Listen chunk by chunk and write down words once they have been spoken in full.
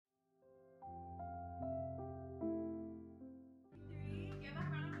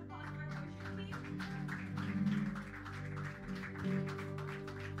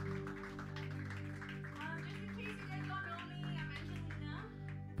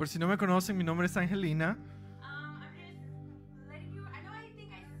Por si no me conocen, mi nombre es Angelina. I'm just letting you. I know. I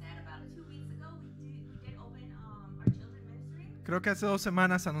think I said about 2 weeks ago we did open our children ministry Creo que hace 2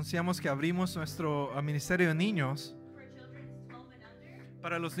 semanas anunciamos que abrimos nuestro ministerio de niños for children 12 and under.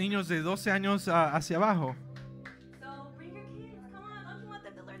 para los niños de 12 años hacia abajo. So bring your kids. Come on, don't you want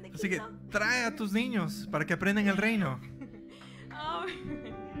them to learn the Así que kingdom? trae a tus niños para que aprendan el reino.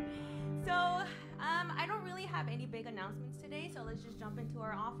 I don't really have any big announcements today, so let's just jump into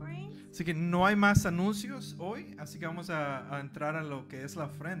our offerings. Así que no hay más anuncios hoy, así que vamos a entrar a lo que es la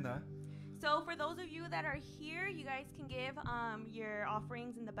ofrenda. So for those of you that are here, you guys can give your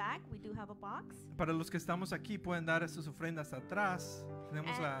offerings in the back. We do have a box. Para los que estamos aquí pueden dar sus ofrendas atrás.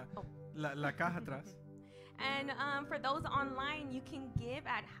 Tenemos la caja atrás. And for those online, you can give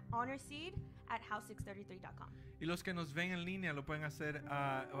at honorseed at house633.com. Y los que nos ven en línea lo pueden hacer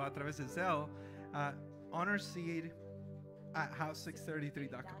a través de Zelle, honorseed at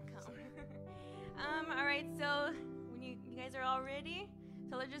house633.com. All right, so when you guys are all ready,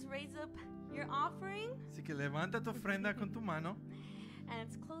 so let's just raise up your offering. Así que levanta tu ofrenda con tu mano And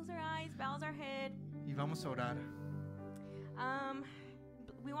let's close our eyes, bows our head. y vamos a orar.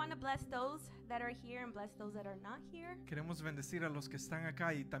 We want to bless those that are here and bless those that are not here. Queremos bendecir a los que están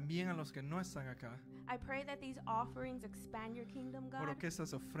acá y también a los que no están acá. I pray that these offerings expand your kingdom, God. Oro que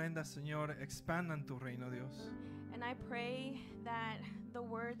esas ofrendas, Señor, expandan tu reino, Dios. And I pray that the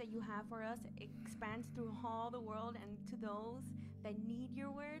word that you have for us expands through all the world and to those that need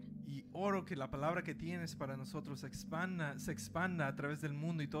your word. Y oro que la palabra que tienes para nosotros se expanda a través del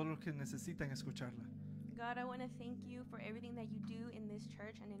mundo y todos los que necesitan escucharla. God, I want to thank you for everything that you do in this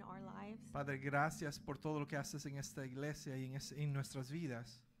church and in our lives. Padre, gracias por todo lo que haces en esta iglesia y en nuestras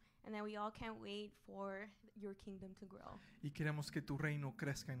vidas. And that we all can't wait for your kingdom to grow. Y queremos que tu reino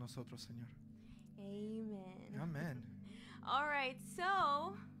crezca en nosotros, Señor. Amen. Amén. All right,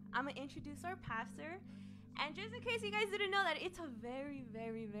 so I'm going to introduce our pastor. And just in case you guys didn't know that, it's a very,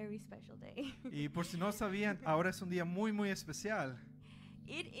 very, very special day. Y por si no sabían, ahora es un día muy, muy especial.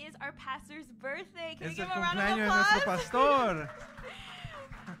 It is our pastor's birthday. Can we Es give el him a round of cumpleaños de applause? nuestro pastor.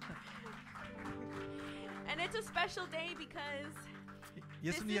 And it's a special day because Y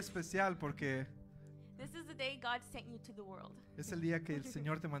es un día especial porque this is the day God sent you to the world. es el día que el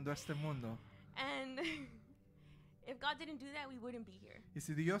Señor te mandó a este mundo. And if God didn't do that, we wouldn't be here. Y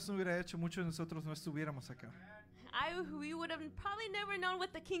si Dios no hubiera hecho mucho, nosotros no estuviéramos acá. We would have probably never known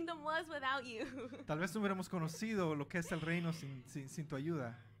what the kingdom was without you. Tal vez no hubiéramos conocido lo que es el reino sin tu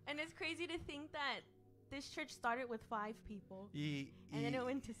ayuda. And it's crazy to think that this church started with 5 people. And then it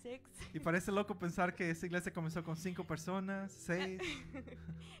went to 6. Y parece loco pensar que esa iglesia comenzó con 5 personas, 6.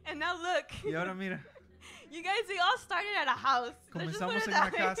 And now look. Y ahora mira, You guys, we all started at a house. Let's just put comenzamos it en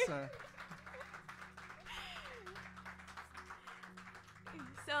that una way. casa.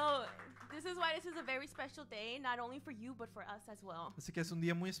 So this is why this is a very special day, not only for you, but for us as well. Así que es un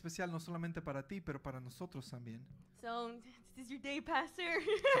día muy especial, no solamente para ti, pero para nosotros también. So this is your day, Pastor.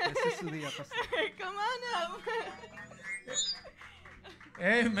 Ese es su día, pastor. Come on up.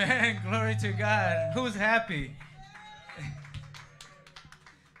 Amen. Glory to God. Who's happy?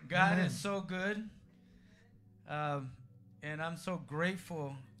 God Amen. is so good. And I'm so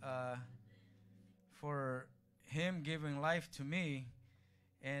grateful for Him giving life to me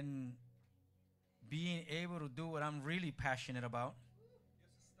and being able to do what I'm really passionate about.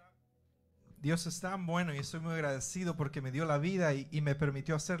 Dios es tan bueno y estoy muy agradecido porque me dio la vida y me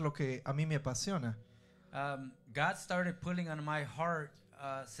permitió hacer lo que a mí me apasiona. God started pulling on my heart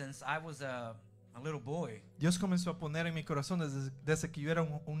since I was a little boy. Dios comenzó a poner en mi corazón desde que yo era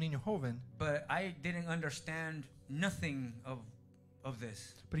un niño joven. But I didn't understand nothing of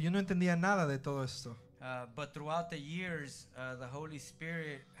this. Pero yo no entendía nada de todo esto. But throughout the years, the Holy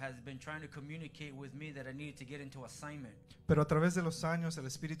Spirit has been trying to communicate with me that I needed to get into assignment. Pero a través de los años el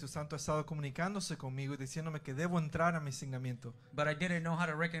Espíritu Santo ha estado comunicándose conmigo y diciéndome que debo entrar a mi asignamiento. But I didn't know how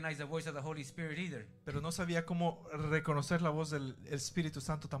to recognize the voice of the Holy Spirit either. Pero no sabía cómo reconocer la voz del Espíritu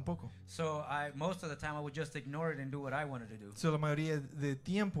Santo tampoco. So most of the time I would just ignore it and do what I wanted to do. So, la mayoría de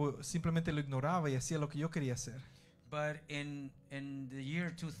tiempo simplemente lo ignoraba y hacía lo que yo quería hacer. But in the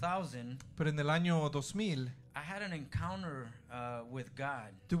year 2000, Pero en el año 2000 I had an encounter with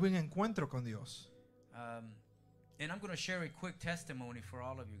God. tuve un encuentro con Dios. And I'm going to share a quick testimony for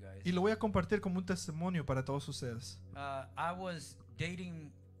all of you guys. Y lo voy a compartir como un testimonio para todos ustedes. I was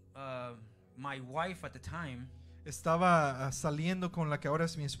dating my wife at the time. Estaba saliendo con la que ahora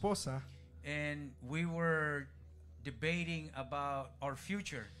es mi esposa. And we were debating about our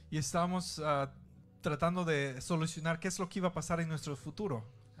future. Y estábamos tratando de solucionar qué es lo que iba a pasar en nuestro futuro.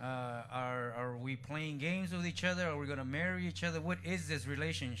 Are we playing games with each other? Are we going to marry each other? What is this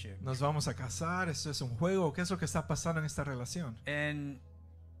relationship? ¿Nos vamos a casar? ¿Esto es un juego? ¿Qué es lo que está pasando en esta relación? And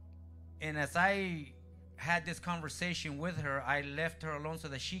as I had this conversation with her, I left her alone so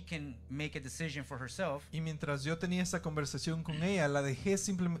that she can make a decision for herself. Y mientras yo tenía esta conversación con ella, la dejé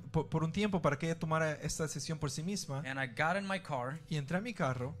simplemente por un tiempo para que ella tomara esta decisión por sí misma. And I got in my car. Y entré a mi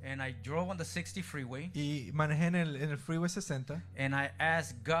carro. And I drove on the 60 freeway. Y manejé en el Freeway 60. And I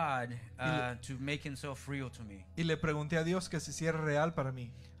asked God to make himself real to me. Y le pregunté a Dios que se hiciera real para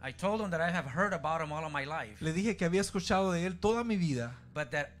mí. I told him that I have heard about him all of my life. Le dije que había escuchado de él toda mi vida.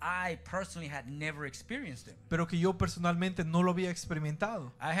 But that I personally had never experienced him. Pero que yo personalmente no lo había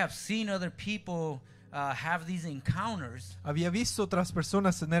experimentado. I have seen other people have these encounters. Había visto otras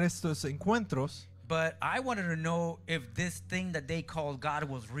personas tener estos encuentros. But I wanted to know if this thing that they called God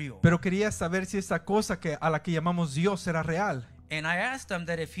was real. Pero quería saber si esta cosa a la que llamamos Dios era real. And I asked him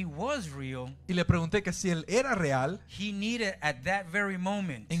that if he was real, y le pregunté que si él era real, he needed at that very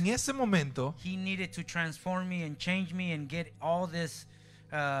moment, en ese momento, he needed to transform me and change me and get all this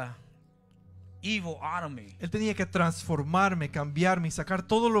evil out of me. Él tenía que transformarme, cambiarme y sacar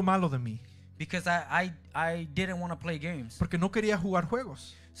todo lo malo de mí. Because I didn't want to play games. Porque no quería jugar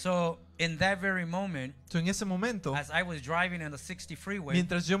juegos. So in that very moment, en ese momento, as I was driving on the 60 freeway,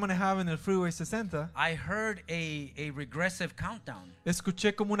 mientras yo manejaba en el Freeway 60, I heard a regressive countdown.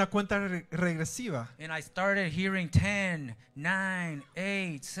 Escuché como una cuenta regresiva. And I started hearing 10, 9,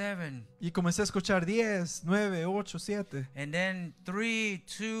 8, 7. Y comencé a escuchar 10, 9, 8, 7. And then 3,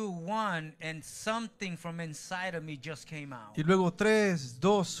 2, 1, and something from inside of me just came out. Y luego 3,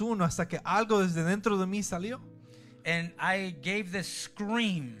 2, 1, hasta que algo desde dentro de mí salió. And I gave this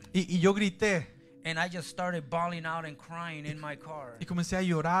scream. Y yo grité. And I just started bawling out and crying in my car. Y comencé a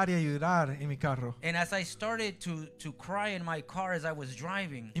llorar y a llorar en mi carro. And as I started to cry in my car as I was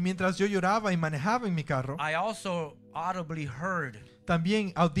driving, y mientras yo lloraba y manejaba en mi carro, I also audibly heard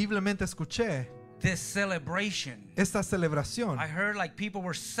también audiblemente escuché this celebration. Esta celebración. I heard like people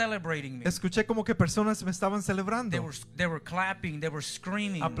were celebrating me. Escuché como que personas me estaban celebrando. They were clapping, they were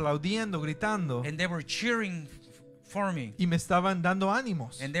screaming, aplaudiendo, gritando. And they were cheering for me. Y me estaban dando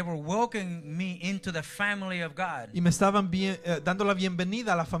ánimos. And they were welcoming me into the family of God. Y me estaban dando la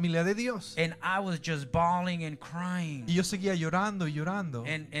bienvenida a la familia de Dios. And I was just bawling and crying. Y yo seguía llorando y llorando.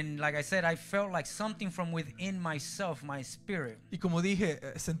 And like I said, I felt like something from within myself, my spirit. Y como dije,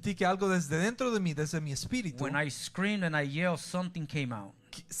 sentí que algo desde dentro de mí, desde mi espíritu. When I screamed and I yelled, something came out.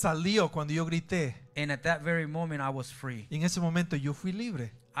 Salió cuando yo grité. And at that very moment I was free. Y en ese momento yo fui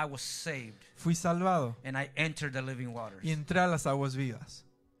libre. I was saved. Fui salvado. And I entered the living waters. Y entré a las aguas vivas.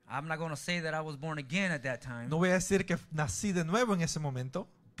 I'm not going to say that I was born again at that time. No voy a decir que nací de nuevo en ese momento.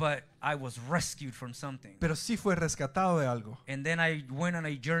 But I was rescued from something. Pero sí fue rescatado de algo. And then I went on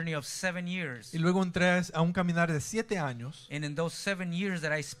a journey of 7 years. Y luego entré a un caminar de 7 años. And in those 7 years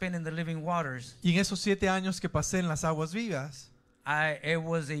that I spent in the living waters, y en esos 7 años que pasé en las aguas vivas, it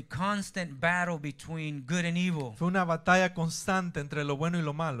was a constant battle between good and evil. Fue una batalla constante entre lo bueno y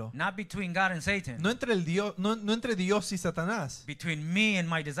lo malo. Not between God and Satan. No entre entre Dios y Satanás. Between me and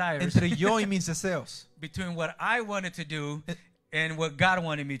my desires. Entre yo y mis deseos. Between what I wanted to do and what God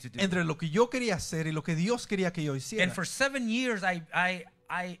wanted me to do. Entre lo que yo quería hacer y lo que Dios quería que yo hiciera. And for 7 years I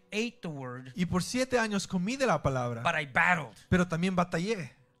ate the word. Y por 7 años comí de la palabra. But I battled. Pero también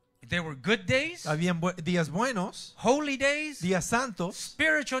batallé. There were good days, habían días buenos, holy days, días santos,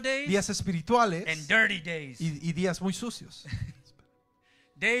 spiritual days, días espirituales, and dirty days, y días muy sucios.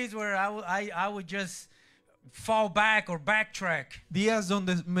 Days where I would just fall back or backtrack. Días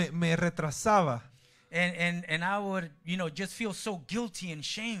donde me retrasaba. And I would, just feel so guilty and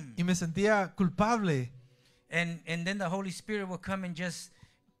shame. Y me sentía culpable. And then the Holy Spirit would come and just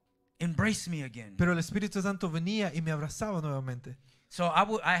embrace me again. Pero el Espíritu Santo venía y me abrazaba nuevamente. So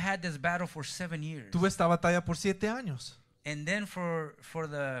I had this battle for 7 years. Tuve esta batalla por 7 años. And then for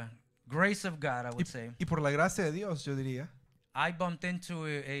the grace of God, I would say. Y por la gracia de Dios, yo diría. I bumped into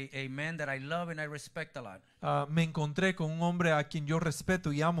a man that I love and I respect a lot. Me encontré con un hombre a quien yo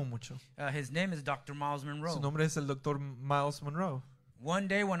respeto y amo mucho. His name is Dr. Miles Monroe. Su nombre es el Dr. Miles Monroe. One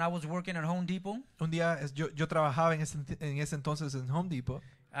day when I was working at Home Depot. Un día yo trabajaba en ese entonces en Home Depot.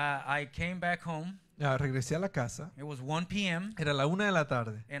 I came back home. Regresé a la casa. It was 1 p.m. Era la 1 de la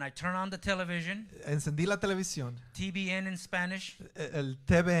tarde. And I turned on the television. Encendí la televisión. TBN in Spanish. El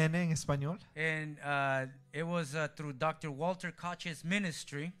TBN en español. And it was through Dr. Walter Koch's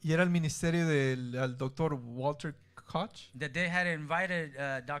ministry. Y era el ministerio del Dr. Walter Koch. that they had invited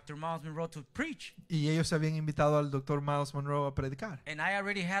Dr. Miles Monroe to preach. Y ellos habían invitado al Dr. Miles Monroe a predicar. And I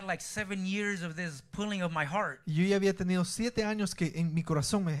already had like 7 years of this pulling of my heart Y yo ya había tenido 7 años que en mi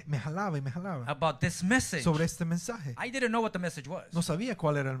corazón me jalaba y me jalaba about this message. sobre este mensaje. I didn't know what the message was. No sabía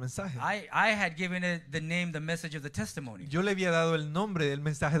cuál era el mensaje. I had given it the name, the message of the testimony. Yo le había dado el nombre del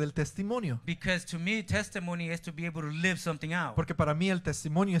mensaje del testimonio. Because to me, testimony is to be able to live something out. Porque para mí el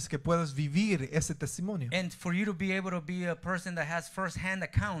testimonio es que puedas vivir ese testimonio. And for you to be able to be a person that has first-hand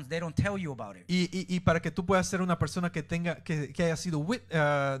accounts, they don't tell you about it. Y para que tú puedas ser una persona que tenga que haya sido Un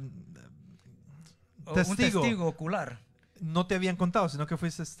testigo ocular. no te habían contado, sino que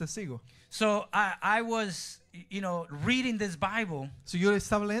fuiste testigo. So I was, reading this Bible, So yo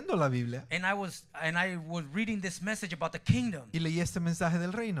estaba leyendo la Biblia and I was reading this message about the kingdom, y leí este mensaje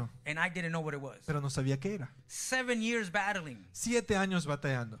del reino, and I didn't know what it was. pero no sabía qué era. 7 years battling. 7 años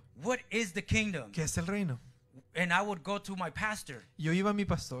batallando. What is the kingdom? ¿Qué es el reino? And I would go to my pastor. Yo iba a mi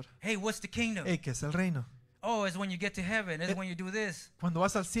pastor. Hey, what's the kingdom? Hey, ¿qué es el reino? Oh, it's when you get to heaven. It's when you do this. Cuando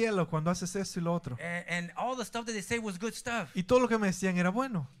vas al cielo, cuando haces esto y lo otro. And all the stuff that they say was good stuff. Y todo lo que me decían era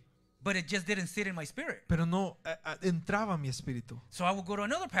bueno, But it just didn't sit in my spirit. pero no entraba en mi espíritu. So I would go to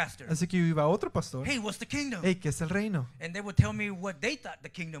another pastor. Así que yo iba a otro pastor. Hey, what's the kingdom? Hey, ¿qué es el reino? And they would tell me what they thought the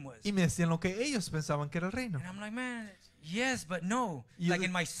kingdom was. Y me decían lo que ellos pensaban que era el reino. And I'm like, man, yes, but no. Y Like yo-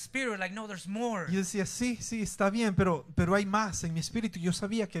 in my spirit, like, no, there's more. Y yo decía, sí, está bien, pero hay más en mi espíritu. Yo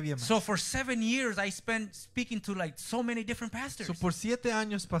sabía que había más. So for 7 years, I spent speaking to like so many different pastors, So, por 7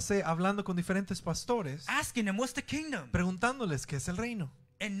 años pasé hablando con diferentes pastores, asking them, what's the kingdom? preguntándoles qué es el reino.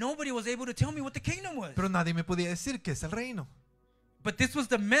 And nobody was able to tell me what the kingdom was. Pero nadie me podía decir qué es el reino. But this was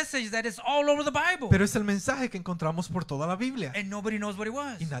the message that is all over the Bible. Pero es el mensaje que encontramos por toda la Biblia. And nobody knows what it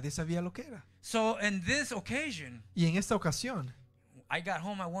was. Y nadie sabía lo que era. So in this occasion, Y en esta ocasión, I got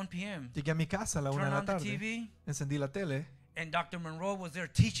home at 1 p.m. llegué a mi casa a la 1 de Turned la on the tarde. TV, Encendí la tele and Dr. Monroe was there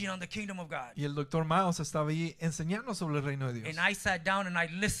teaching on the kingdom of God. y el Dr. Miles estaba ahí enseñando sobre el reino de Dios. And I sat down and I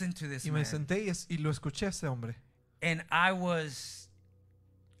listened to this Y me man. senté y lo escuché a ese hombre. And I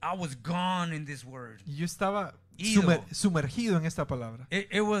was gone in this word. Y yo estaba Ido. sumergido en esta palabra.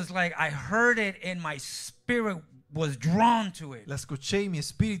 It was like I heard it and my spirit was drawn to it. La escuché y mi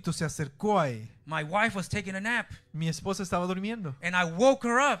espíritu se acercó ahí. My wife was taking a nap, Mi esposa estaba durmiendo and I woke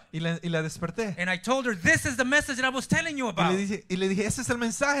her up y la desperté. and I told her, this is the message that I was telling you Y about. le dije, ese es el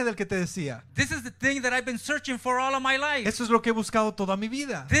mensaje del que te decía. This is the thing that I've been searching for all of my life. Eso es lo que he buscado toda mi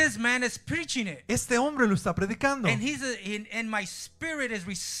vida. This man is preaching it, Este hombre lo está predicando and and my spirit is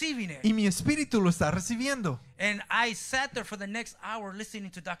receiving it. y mi espíritu lo está recibiendo. And I sat there for the next hour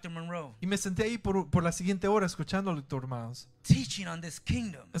listening to Dr. Monroe Y me senté ahí por la siguiente hora escuchando al Dr. Miles, teaching on this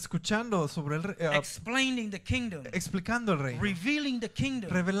kingdom, escuchando sobre explaining the kingdom, explicando el reino, revealing the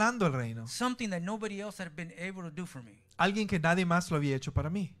kingdom, revelando el reino. something that nobody else had been able to do for me. Alguien que nadie más lo había hecho para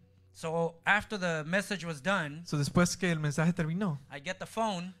mí. So after the message was done, So, después que el mensaje terminó, I get the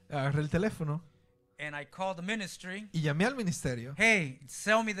phone agarré el teléfono and I called the ministry. y llamé al ministerio. Hey,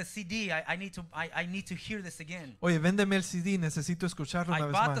 sell me the CD. I need to hear this again. Oye, véndeme el CD, necesito escucharlo I una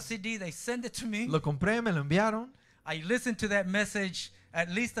vez bought the más. CD. They sent it to me. Lo compré, me lo enviaron. I listened to that message at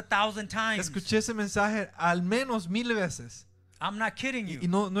least 1,000 times. Escuché ese mensaje al menos 1000 veces. I'm not kidding Y you.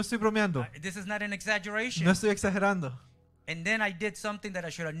 no estoy bromeando, This is not an exaggeration. no estoy exagerando. And then I did something that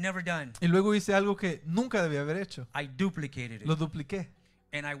I should have never done. Y luego hice algo que nunca debía haber hecho. I duplicated Lo it. dupliqué.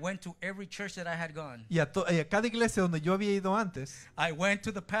 And I went to every church that I had gone. Y a cada iglesia donde yo había ido antes, I went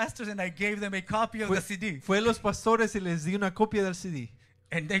to the pastors and I gave them a copy of the CD. fue a los pastores y les di una copia del CD.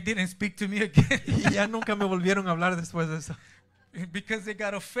 And they didn't speak to me again Y ya nunca me volvieron a hablar después de eso, because they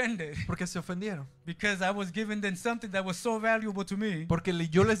got offended. porque se ofendieron. Because I was giving them something that was so valuable to me, Porque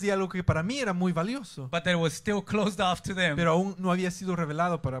yo les di algo que para mí era muy valioso, but that was still closed off to them. pero aún no había sido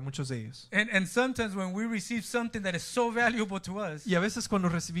revelado para muchos de ellos. And sometimes when we receive something that is so valuable to us, Y a veces cuando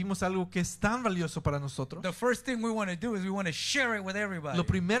recibimos algo que es tan valioso para nosotros, the first thing we want to do is we want to share it with everybody. lo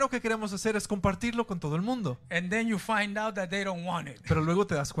primero que queremos hacer es compartirlo con todo el mundo. And then you find out that they don't want it. Pero luego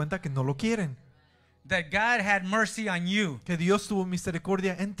te das cuenta que no lo quieren. That God had mercy on you Que Dios tuvo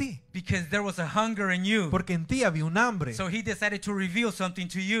misericordia en ti. because there was a hunger in you. Porque en ti había un hambre. So he decided to reveal something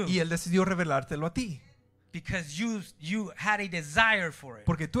to you Y Él decidió revelártelo a ti. because you had a desire for it.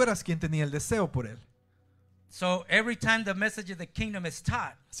 Porque tú eras quien tenía el deseo por Él. So every time the message of the kingdom is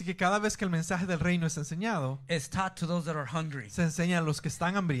taught, Así que cada vez que el mensaje del reino es enseñado, it's taught to those that are hungry, se enseña a los que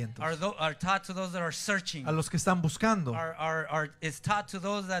están hambrientos, are taught to those that are searching, a los que están buscando, it's taught to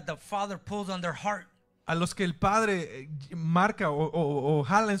those that the Father pulls on their heart. a los que el Padre marca o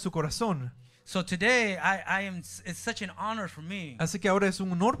jala en su corazón. So today, it's such an honor for me, Así que ahora es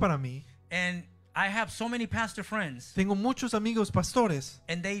un honor para mí and I have so many pastor friends, Tengo muchos amigos pastores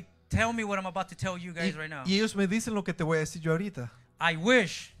and they tell me what I'm about to tell you guys y, right now. y ellos me dicen lo que te voy a decir yo ahorita. I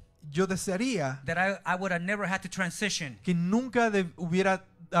wish Yo desearía that I would have never had to transition que nunca hubiera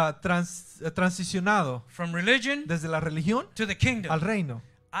transicionado from religion desde la religión to the kingdom. al reino.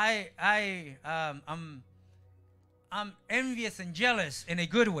 I'm envious and jealous in a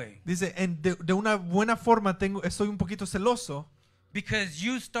good way. Dice, de una buena forma estoy un poquito celoso Because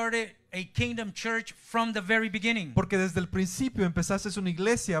you started a kingdom church from the very beginning. porque desde el principio empezaste una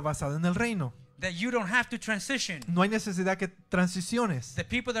iglesia basada en el reino. That you don't have to transition. No hay necesidad que transiciones. The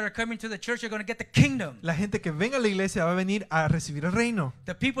people that are coming to the church are going to get the kingdom. La gente que venga a la iglesia va a venir a recibir el reino.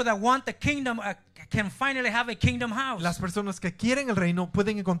 The people that want the kingdom can finally have a kingdom house. Las personas que quieren el reino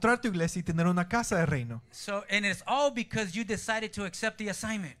pueden encontrar tu iglesia y tener una casa de reino. So, and it's all because you decided to accept the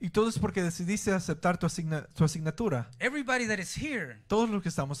assignment. Y todo es porque decidiste aceptar tu asignatura. Everybody that is here, Todos los que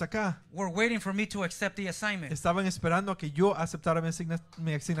estamos acá were waiting for me to accept the assignment. estaban esperando a que yo aceptara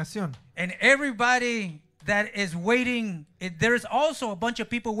mi asignación. And everybody that is waiting, there's also a bunch of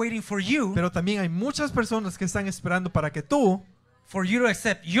people waiting for you, Pero también hay muchas personas que están esperando para que tú for you to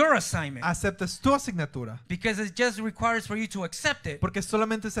accept your assignment. aceptes tu asignatura. Because it just requires for you to accept it Porque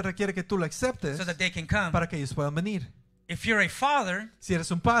solamente se requiere que tú la aceptes so that they can come. para que ellos puedan venir. If you're a father, Si eres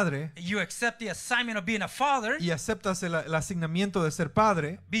un padre you accept the assignment of being a father, y aceptas el asignamiento de ser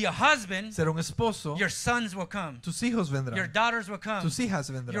padre, be a husband, ser un esposo, your sons will come, tus hijos your vendrán, daughters will come, tus hijas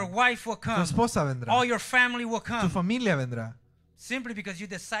your vendrán, wife will tu come, esposa vendrá, all your family will tu come, familia vendrá. simply because you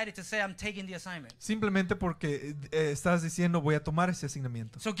decided to say, I'm taking the assignment. Simplemente porque estás diciendo voy a tomar ese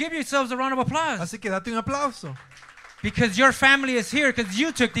asignamiento. So give yourselves a round of applause. Así que date un aplauso. Because your family is here because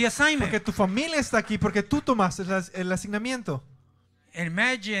you took the assignment. Porque tu familia está aquí porque tú tomaste el asignamiento.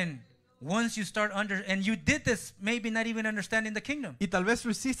 Imagine once you start and you did this maybe not even understanding the kingdom. Y tal vez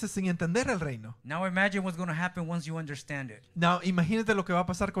lo hiciste sin entender el reino. Now imagine what's going to happen once you understand it. Now, imagínate lo que va a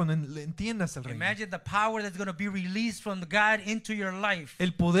pasar cuando entiendas el reino. Imagine the power that's going to be released from God into your life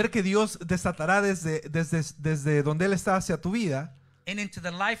El poder que Dios desatará desde donde Él está hacia tu vida and into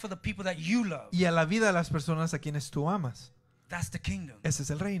the life of the people that you love. y a la vida de las personas a quienes tú amas. That's the kingdom. Ese es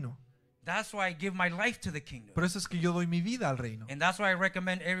el reino. That's why I give my life to the kingdom. Por eso es que yo doy mi vida al reino. And that's why I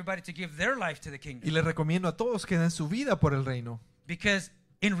recommend everybody to give their life to the kingdom. Y le recomiendo a todos que den su vida por el reino. Because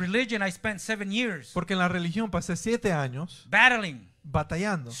in religion I spent 7 years Porque en la religión pasé 7 años battling,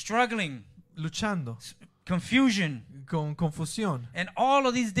 batallando, struggling, luchando, confusion, con confusión. and all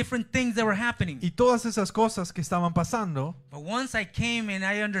of these different things that were happening. Y todas esas cosas que estaban pasando, But once I came and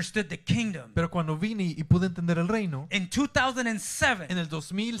I understood the kingdom, pero cuando vine y pude entender el reino, in 2007, en el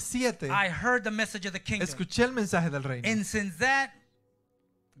 2007 I heard the message of the kingdom. escuché el mensaje del reino. And since that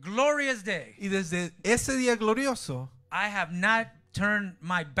glorious day, Y desde ese día glorioso, I have not turned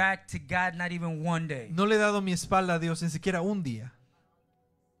my back to God, not even one day. no le he dado mi espalda a Dios ni siquiera un día.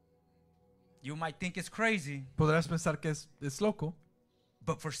 You might think it's crazy, Podrás pensar que es loco,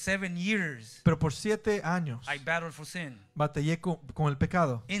 but for 7 years, pero por 7 años I battled for sin batallé con el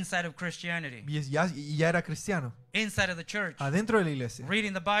pecado. inside of Christianity, Y ya era cristiano. inside of the church, Adentro de la iglesia,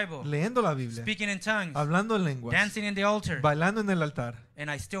 reading the Bible, leyendo la Biblia, speaking in tongues, hablando en lenguas, dancing in the altar, bailando en el altar.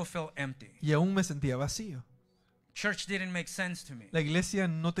 and I still felt empty. Y aún me sentía vacío. Church didn't make sense to me, La iglesia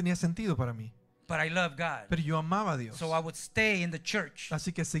no tenía sentido para mí. but I love God. Pero yo amaba a Dios. So I would stay in the church.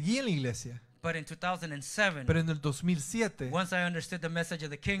 Así que seguí en la iglesia. But in 2007, Pero en el 2007, once I understood the message of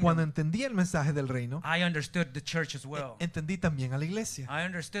the cuando kingdom, entendí el mensaje del reino, I understood the church as well. entendí también a la iglesia. I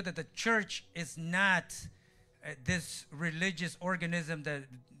understood that the church is not this religious organism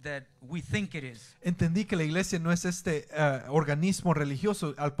that we think it is. Entendí que la iglesia no es este organismo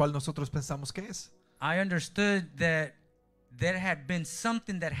religioso al cual nosotros pensamos que es. I understood that there had been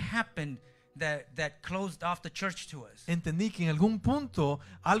something that happened that closed off the church to us. Entendí que en algún punto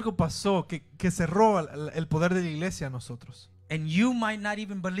algo pasó que cerró el poder de la iglesia a nosotros. And you might not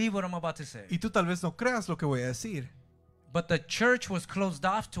even believe what I'm about to say. Y tú tal vez no creas lo que voy a decir. But the church was closed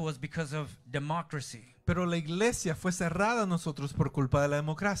off to us because of democracy. Pero la iglesia fue cerrada a nosotros por culpa de la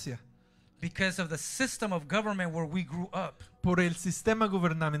democracia. Because of the system of government where we grew up. Por el sistema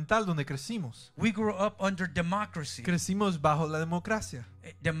gubernamental donde crecimos. We grew up under democracy. Crecimos bajo la democracia.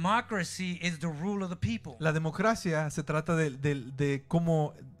 Democracy is the rule of the people. La democracia se trata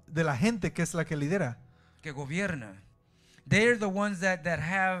de la gente que es la que lidera. Que gobierna. They're the ones that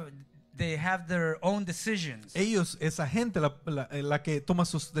they have their own decisions. Ellos, esa gente, la que toma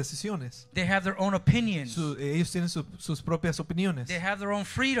sus decisiones. They have their own opinions. Ellos tienen sus propias opiniones. They have their own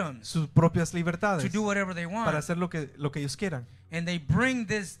freedoms Sus propias to libertades. do whatever they Para want. hacer lo que ellos quieran. And they bring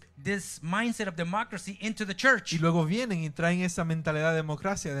this mindset of democracy into the church. Y luego vienen y traen esa mentalidad de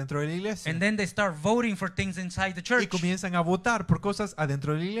democracia dentro de la iglesia. And then they start voting for things inside the Y church. comienzan a votar por cosas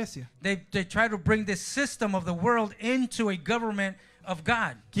adentro de la iglesia. They try to bring this system of the world into a government of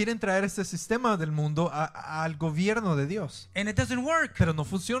God. Quieren traer este sistema del mundo al gobierno de Dios. And it doesn't work. Pero no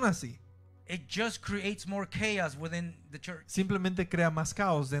funciona así. It just creates more chaos within the church. Simplemente crea más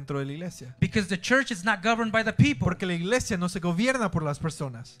caos dentro de la iglesia. Because the church is not governed by the people. Porque la iglesia no se gobierna por las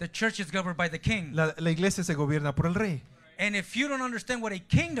personas. The church is governed by the king. La iglesia se gobierna por el rey. And if you don't understand what a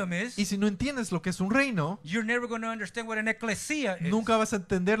kingdom is, Y si no entiendes lo que es un reino, you're never going to understand what an ecclesia is. nunca vas a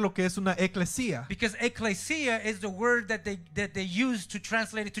entender lo que es una eclesía. Because ecclesia is the word that they use to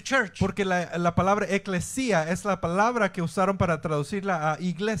translate it to church. Porque la palabra eclesía es la palabra que usaron para traducirla a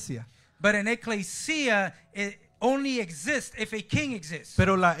iglesia. But an ecclesia it only exists if a king exists.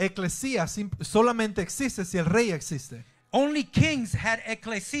 Pero la eclesía solamente existe si el rey existe. Only kings had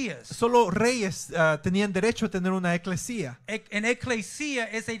ecclesias. Solo reyes tenían derecho a tener una eclesía. An ecclesia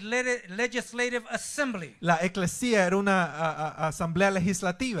is a legislative assembly. La eclesía era una asamblea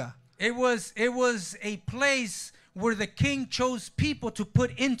legislativa. It was a place where the king chose people to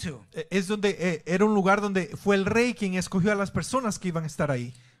put into. Es donde era un lugar donde fue el rey quien escogió a las personas que iban a estar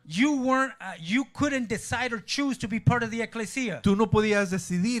ahí. You couldn't decide or choose to be part of the ecclesia. Tú no podías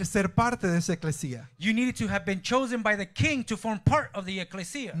decidir ser parte de esa eclesía. You needed to have been chosen by the king to form part of the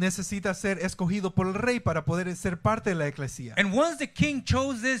ecclesia. Necesitas ser escogido por el rey para poder ser parte de la eclesía. And once the king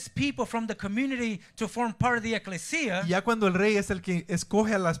chose these people from the community to form part of the ecclesia, Ya cuando el rey es el que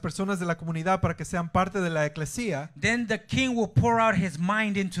escoge a las personas de la comunidad para que sean parte de la eclesía, then the king will pour out his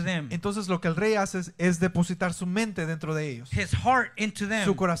mind into them, entonces lo que el rey hace es depositar su mente dentro de ellos, his heart into them,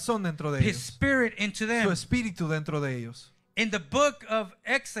 su corazón dentro de his ellos, spirit into su them. espíritu dentro de ellos. In the book of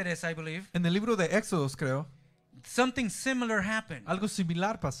Exodus, I believe, En el libro de Éxodos, creo, something similar happened. algo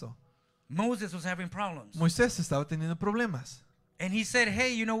similar pasó. Moses was having problems. Moisés estaba teniendo problemas. And he said,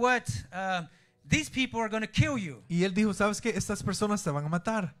 hey, you know what? These people are going to kill you Y él dijo, ¿sabes qué? Estas personas te van a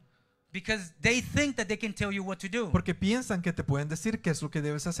matar. because they think that they can tell you what to do. Porque piensan que te pueden decir qué es lo que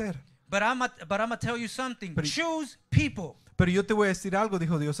debes hacer. But I'm going to tell you something. Pero- Choose people Pero yo te voy a decir algo,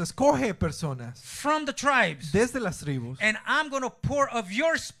 dijo Dios. Escoge personas from the tribes, desde las tribus. and I'm going to pour of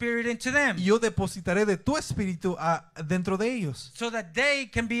your spirit into them Y yo depositaré de tu espíritu dentro de ellos. so that they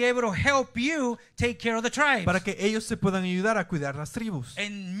can be able to help you take care of the tribes. Para que ellos se puedan ayudar a cuidar las tribus.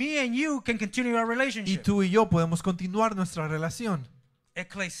 And me and you can continue our Y relationship. tú y yo podemos continuar nuestra relación.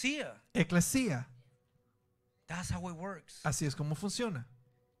 Ecclesia. Eclesía. That's how it works. Así es como funciona.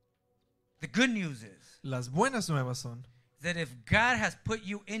 The good news is Las buenas nuevas son that if God has put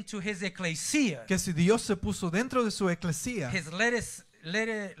you into his ecclesia, que si Dios se puso dentro de su eclesía, his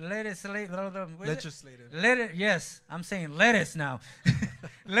legislative, yes, I'm saying lettuce now.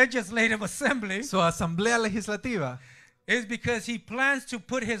 Legislative assembly su asamblea legislativa, is because he plans to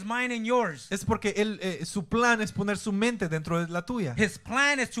put his mind in yours. es porque su plan es poner su mente dentro de la tuya. His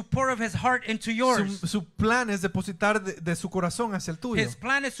plan is to pour of his heart into yours. Su plan es depositar de su corazón hacia el tuyo. His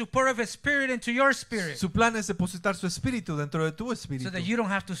plan is to pour of his spirit into your spirit Su plan es depositar su espíritu dentro de tu espíritu. so that you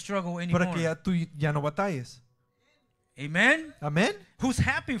don't have to struggle Para que anymore. tú ya no batalles. Amen? Amén. Who's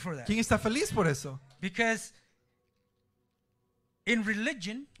happy for that? ¿Quién está feliz por eso? Because in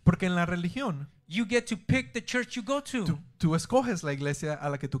religion, Porque en la religión you get to pick the church you go to. tú escoges la iglesia a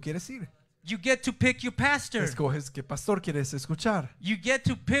la que tú quieres ir. You get to pick your pastor. Escoges qué pastor quieres escuchar. You get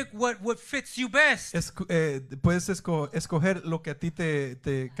to pick what fits you best. Puedes escoger lo que a ti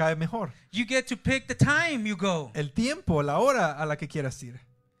te cae mejor. You get to pick the time you go. El tiempo, la hora a la que quieras ir.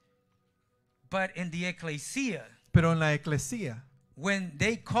 But in the ecclesia, Pero en la eclesía, when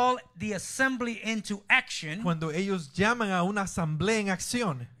they call the assembly into action, cuando ellos llaman a una asamblea en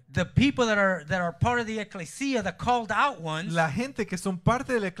acción, the people that are part of the ecclesia, the called out ones, la gente que son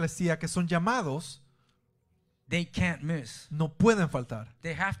parte de la eclesía, que son llamados, they can't miss. no pueden faltar.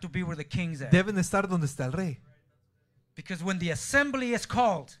 They have to be where the king's at. Deben estar donde está el rey. Because when the assembly is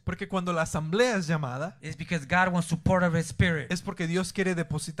called, Porque cuando la asamblea es llamada, it's because God wants to pour of his spirit. es porque Dios quiere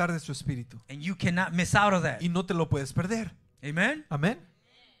depositar de su espíritu. And you cannot miss out of that. Y no te lo puedes perder. Amen? Amén.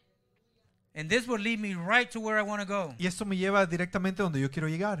 And this will lead me right to where I want to go. Y esto me lleva directamente a donde yo quiero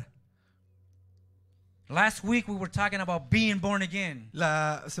llegar. Last week we were talking about being born again.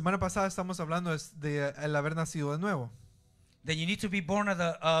 La semana pasada estamos hablando de el haber nacido de nuevo. That you need to be born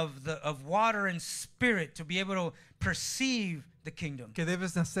of water and spirit to be able to perceive the kingdom. Que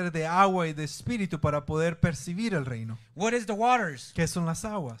debes nacer de agua y de espíritu para poder percibir el reino. What is the waters? ¿Qué son las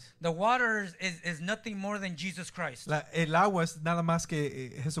aguas? The waters is nothing more than Jesus Christ. El agua es nada más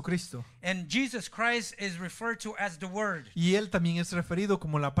que Jesucristo. And Jesus Christ is referred to as the word. Y él también es referido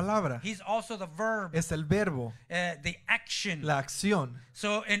como la palabra. He's also the verb, Es el verbo, the action. la acción.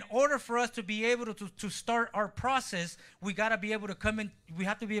 So in order for us to be able to start our process, we got to be able to we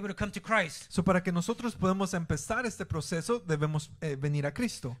have to be able to come to Christ. So para que nosotros podamos empezar este proceso debemos venir a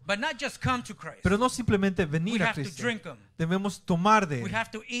Cristo. But not just come to Christ. Pero no simplemente We venir a have to Cristo. drink them. Debemos tomar de We él,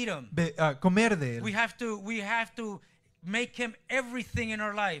 have to eat them. comer de él. We have to make him everything in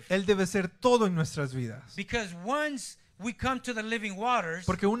our life. Él debe ser todo en nuestras vidas. Because once we come to the living waters,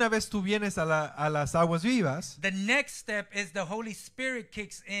 Porque una vez tú vienes a las aguas vivas, the next step is the Holy Spirit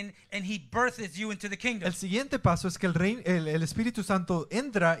kicks in and he births you into the kingdom. el siguiente paso es que el Espíritu Santo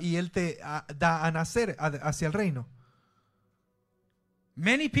entra y él te da a nacer hacia el reino.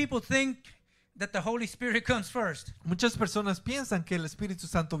 Many people think that the Holy Spirit comes first. Muchas personas piensan que el Espíritu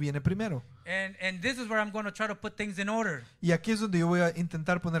Santo viene primero. And this is where I'm going to try to put things in order. Y aquí es donde yo voy a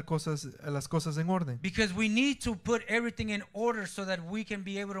intentar poner las cosas en orden. Because we need to put everything in order so that we can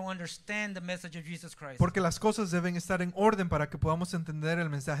be able to understand the message of Jesus Christ. Porque las cosas deben estar en orden para que podamos entender el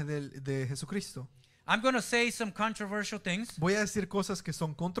mensaje de Jesucristo. I'm going to say some controversial things Voy a decir cosas que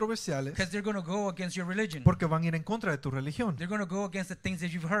son controversiales because they're going to go against your religion. porque van a ir en contra de tu religión. They're going to go against the things that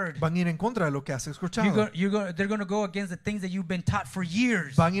you've heard. Van a ir en contra de lo que has escuchado. They're going to go against the things that you've been taught for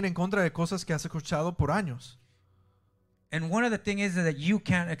years. Van a ir en contra de cosas que has escuchado por años. And one of the things is that you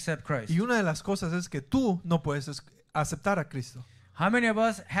can't accept Christ. Y una de las cosas es que tú no puedes aceptar a Cristo. How many of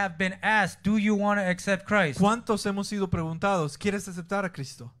us have been asked, do you want to accept Christ? ¿Cuántos hemos sido preguntados, ¿quieres aceptar a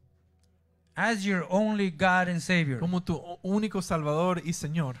Cristo As your only God and Savior. como tu único Salvador y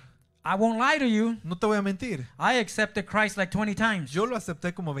Señor? I won't lie to you. No te voy a mentir. I accepted Christ like 20 times. Yo lo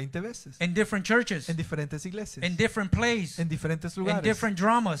acepté como 20 veces. In different churches. En diferentes iglesias. In different plays. En diferentes In lugares. different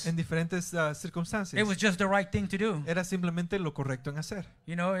dramas. En diferentes circunstancias. It was just the right thing to do. Era simplemente lo correcto en hacer.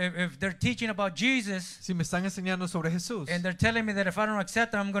 You know, if they're teaching about Jesus Si me están enseñando sobre Jesús and they're telling me that if I don't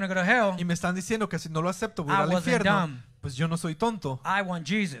accept him, I'm going to go to hell, y me están diciendo que si no lo acepto voy a ir I al wasn't infierno, dumb. pues yo no soy tonto. I want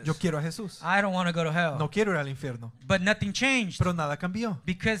Jesus. Yo quiero a Jesús. I don't want to go to hell. No quiero ir al infierno. But nothing changed. Pero nada cambió.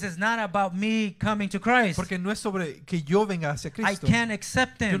 Because it's not about me coming to Christ. Porque no es sobre que yo venga hacia I Cristo. can't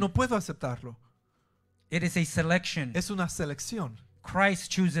accept Yo him. no puedo aceptarlo. It is a selection. Es una selección. Christ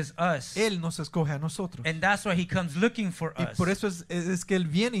chooses us. Él nos escoge a nosotros. And that's why he comes looking for Y us. por eso es que Él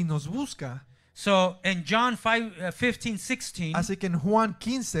viene y nos busca. So in John 15:16, Así que en Juan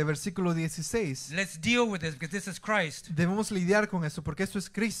 15, versículo 16, let's deal with this because this is Christ. debemos lidiar con eso porque esto es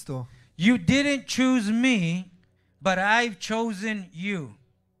Cristo. You didn't choose me, but I've chosen you.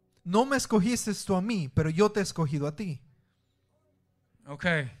 No me escogiste tú a mí, pero yo te he escogido a ti.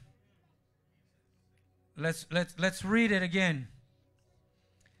 Okay. Let's read it again.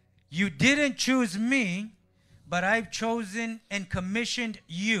 You didn't choose me, but I've chosen and commissioned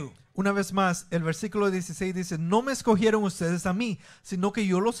you. Una vez más, el versículo 16 dice, no me escogieron ustedes a mí, sino que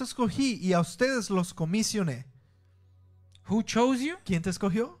yo los escogí y a ustedes los comisioné. Who chose you? ¿Quién te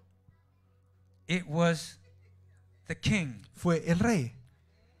escogió? It was the king. Fue el rey.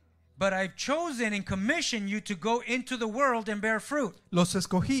 But I've chosen and commissioned you to go into the world and bear fruit. Los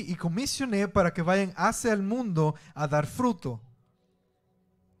escogí y comisioné para que vayan hacia el mundo a dar fruto.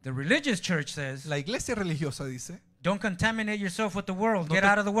 The religious church says, La iglesia religiosa dice, don't contaminate yourself with the world. No Get te-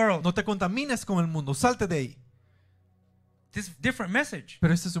 out of the world. no te contamines con el mundo, salte de ahí. This is a different message.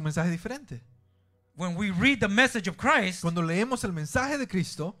 Pero este es un mensaje diferente. When we read the message of Christ, Cuando leemos el mensaje de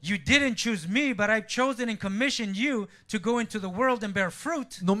Cristo, you didn't choose me, but I've chosen and commissioned you to go into the world and bear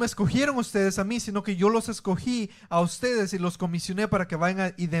fruit. no me escogieron ustedes a mí, sino que yo los escogí a ustedes y los comisioné para que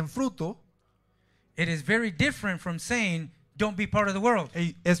vayan y den fruto. It is very different from saying, don't be part of the world.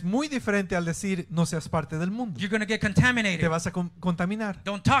 Es muy diferente al decir, no seas parte del mundo. You're going to get Te contaminated. vas a contaminar.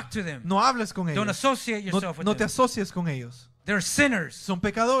 Don't talk to them. No hables con Don't ellos. associate yourself with No te them. asocies con ellos. They're sinners. Son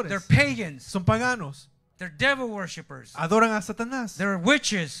pecadores. They're pagans. Son paganos. They're devil worshippers. Adoran a Satanás. They're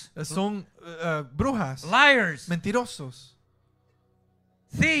witches. Son brujas. Liars. Mentirosos.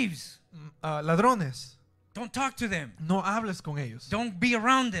 Thieves. Ladrones. Don't talk to them. No hables con ellos. Don't be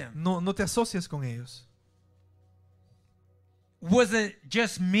around them. No te asocies con ellos. Was it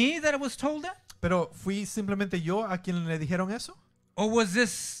just me that was told that? Pero fui simplemente yo a quien le dijeron eso. Or was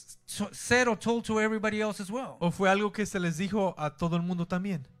this said or told to everybody else as well? O fue algo que se les dijo a todo el mundo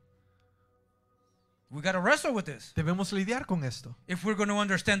también. We got to wrestle with this Debemos lidiar con esto if we're going to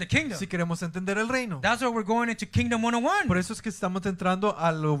understand the kingdom. si queremos entender el reino. That's why we're going into Kingdom 101. Por eso es que estamos entrando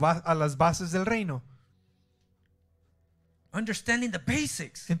a las bases del reino. understanding the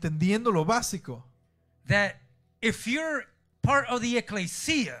basics. entendiendo lo básico, That if you're part of the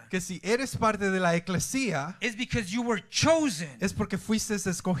ecclesia, que si eres parte de la eclesía, it's because you were chosen. es porque fuiste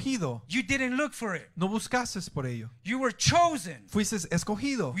escogido. You didn't look for it. No buscaste por ello. You were chosen. Fuiste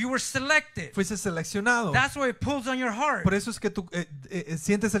escogido. You were selected. Fuiste seleccionado. That's why it pulls on your heart. Por eso es que tú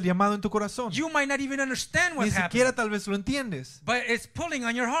sientes el llamado en tu corazón. You might not even understand Ni what's siquiera happening, tal vez lo entiendes, but it's pulling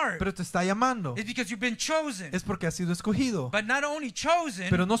on your heart. pero te está llamando. It's because you've been chosen. Es porque has sido escogido. But not only chosen,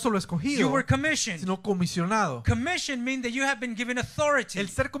 Pero no solo you escogido, were commissioned. sino comisionado. Commission means that you have been given authority El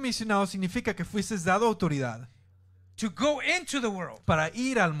ser comisionado significa que fuiste dado autoridad to go into the world para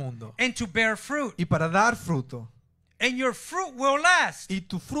ir al mundo and to bear fruit. y para dar fruto. And your fruit will last. Y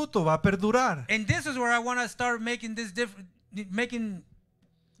tu fruto va a perdurar. And this is where I want to start making this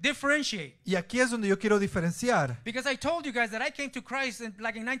differentiate. Y aquí es donde yo quiero diferenciar. Because I told you guys that I came to Christ in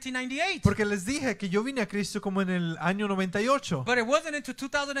 1998. Porque les dije que yo vine a Cristo como en el año 98. But it wasn't until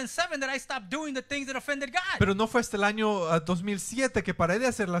 2007 that I stopped doing the things that offended God. Pero no fue hasta el año 2007 que paré de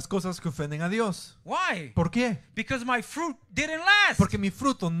hacer las cosas que ofenden a Dios. Why? ¿Por qué? Because my fruit didn't last. Porque mi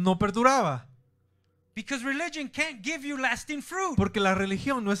fruto no perduraba. Because religion can't give you lasting fruit. Porque la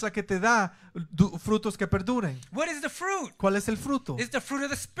religión no es la que te da frutos que perduren. What is the fruit? ¿Cuál es el fruto? It's the fruit of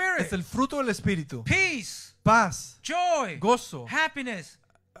the Spirit. Es el fruto del Espíritu. Peace, Paz, joy, gozo, happiness,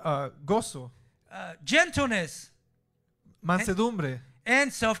 gozo, gentleness, mansedumbre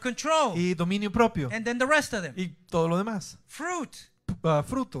and self-control. y dominio propio. And then the rest of them. Y todo lo demás. Fruit,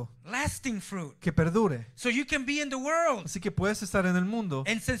 Fruto lasting fruit. que perdure. So you can be in the world. Así que puedes estar en el mundo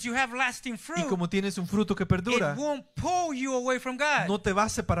And since you have lasting y fruit, como tienes un fruto que perdura, it won't pull you away from God. no te va a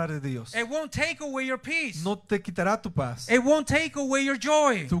separar de Dios. It won't take away your peace. No te quitará tu paz, It won't take away your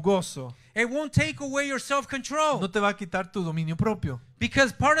joy. tu gozo. It won't take away your self-control. No te va a quitar tu dominio propio.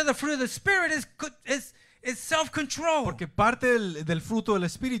 Because part of the fruit of the Spirit is self-control. Porque parte del fruto del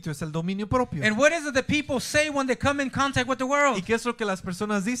Espíritu es el dominio propio. And what is it that people say when they come in contact with the ¿Y world? qué es lo que las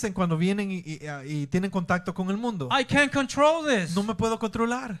personas dicen cuando vienen y tienen contacto con el mundo? I can't control this. No me puedo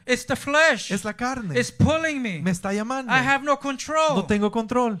controlar. It's the flesh. Es la carne. It's pulling me. Me está llamando. I have no control. No tengo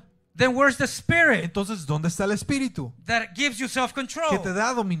control. Then where's the Spirit Entonces, ¿dónde está el Espíritu? that gives you Que self-control? te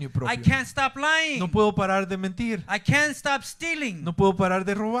da dominio I propio. can't stop lying. No puedo parar de mentir. I can't stop stealing. No puedo parar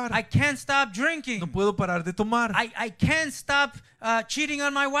de robar. I can't stop drinking. No puedo parar de tomar. I can't stop cheating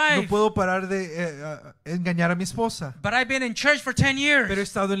on my No wife. puedo parar de engañar a mi esposa. But I've been in church for 10 Pero he years.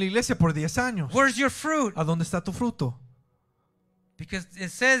 estado en la iglesia por 10 años. Where's your fruit? ¿A dónde está tu fruto? Because it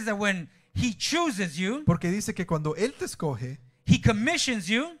says that when He chooses you, Porque dice que cuando Él te escoge, He commissions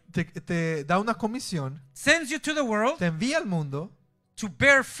you, te da una comisión, sends you to the world te envía al mundo to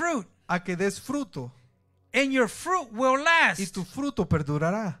bear fruit. a que des fruto. And your fruit will Y last. tu fruto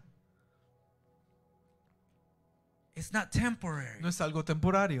perdurará. It's not temporary. No es algo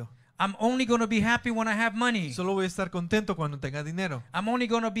temporario. I'm only going to be happy when I have money. Solo voy a estar contento cuando tenga dinero. I'm only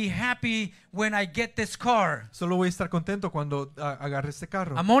going to be happy when I get this car. Solo voy a estar contento cuando agarre este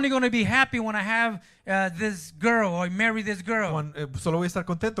carro. I'm only going to be happy when I have this girl or marry this girl. Solo voy a estar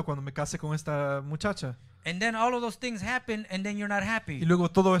contento cuando me case con esta muchacha. And then all of those things happen and then you're not Y happy. luego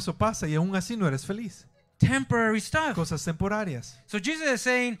todo eso pasa y aún así no eres feliz. Temporary stuff. Cosas temporarias. So Jesus is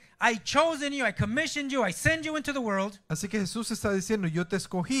saying, I chosen you, I commissioned you, I send you into the world Así que Jesús está diciendo, yo te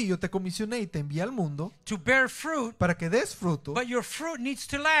escogí, yo te comisioné y te envié al mundo to bear fruit, para que des fruto, but your fruit needs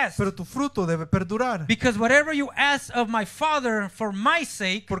to last. pero tu fruto debe perdurar. Because whatever you ask of my Father for my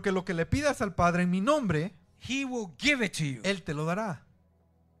sake, Porque lo que le pidas al Padre en mi nombre, He will give it to you. Él te lo dará.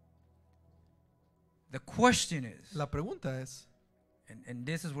 The question is, La pregunta es, and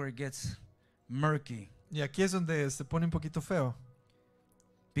this is where it gets murky, y aquí es donde se pone un poquito feo,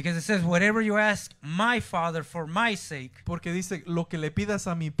 because it says, whatever you ask my Father for my sake, porque dice, lo que le pidas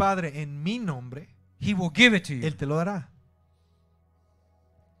a mi Padre en mi nombre, He will give it to you. Él te lo dará.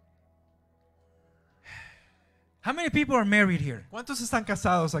 How many people are married here? ¿Cuántos están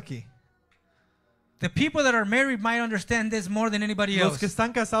casados aquí? The people that are married might understand this more than anybody Los else. que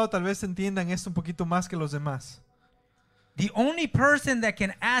están casados tal vez entiendan esto un poquito más que los demás. The only person that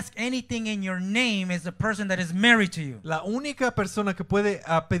can ask anything in your name is the person that is married to you. La única persona que puede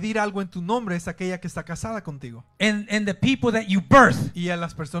pedir algo en tu nombre es aquella que está casada contigo. And the people that you birth, Y a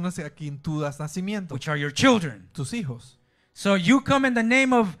las personas a quien tú das nacimiento, which are your children. tus hijos. So you come in the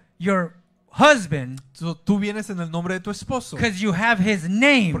name of your husband Tú vienes en el nombre de tu esposo because you have his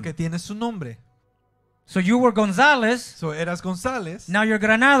name. porque tienes su nombre. So you were Gonzalez, So, eras González, now you're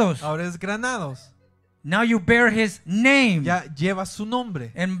Granados. ahora es Granados. Now you bear his name. Ya llevas su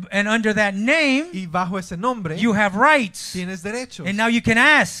nombre. And under that name, Y bajo ese nombre you have rights. tienes derechos. And now you can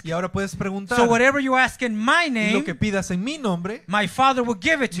ask. Y ahora puedes preguntar. So whatever you ask in my Y name, lo que pidas en mi nombre, my Father will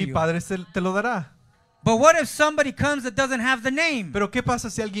give it to mi you. Padre te lo dará. But what if somebody comes that doesn't have the name? Pero ¿qué pasa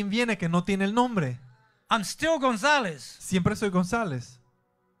si alguien viene que no tiene el nombre? I'm still Gonzalez, Siempre soy González,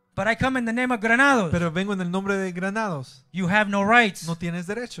 but I come in the name of Granados. pero vengo en el nombre de Granados. You have no rights, No tienes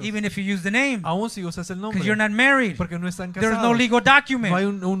derechos. even if you use the name, Aún si usas el because you're nombre. not married. Porque no están There's casados. no legal No hay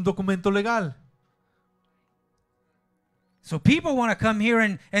document. un documento legal. So people want to come here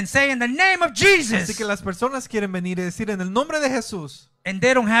and say in the name of Así Jesus, que las personas quieren venir y decir en el nombre de Jesús and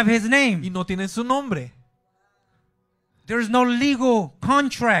they don't have his y name. no tienen su nombre. There's no legal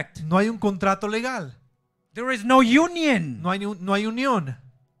contract. No hay un contrato legal. There is no union. No hay unión.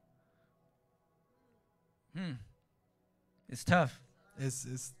 It's tough.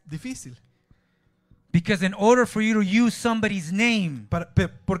 Es difícil. Because in order for you to use somebody's name,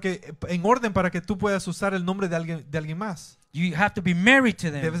 Porque en orden para que tú puedas usar el nombre de alguien más, you have to be married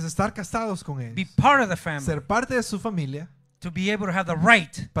to them, debes estar casados con be ellos, part of the family, ser parte de su familia to be able to have the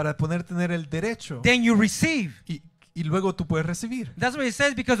right. para poder tener el derecho Then you receive. y luego tú puedes recibir. That's what it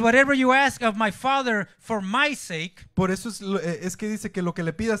says, because whatever you ask of my Father for my sake, Por eso es que dice que lo que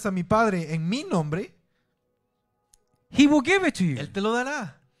le pidas a mi Padre en mi nombre, he will give it to you. Él te lo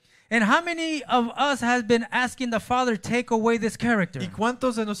dará. And how many of us has been asking the Father, take away this character? ¿Y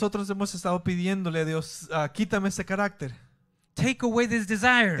cuántos de nosotros hemos estado pidiéndole a Dios, quítame ese carácter, Take away this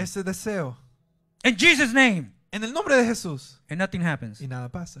desire. ese deseo, In Jesus' name. en el nombre de Jesús? And nothing happens. Y nada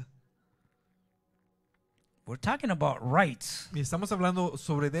pasa. We're talking about rights. Y estamos hablando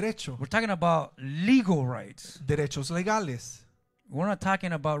sobre derecho, We're talking about legal rights. derechos legales. We're not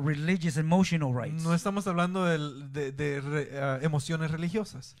talking about religious, emotional rights. No estamos hablando de emociones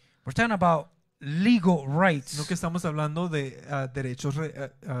religiosas. We're talking about legal rights. No que estamos hablando de derechos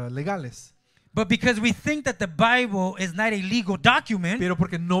legales. But because we think that the Bible is not a legal document, Pero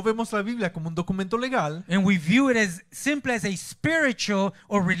porque no vemos la Biblia como un documento legal and we view it as simply as a spiritual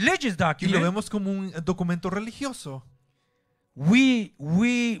or religious y lo document, vemos como un documento religioso, we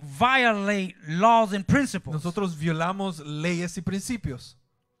violate laws and principles. nosotros violamos leyes y principios.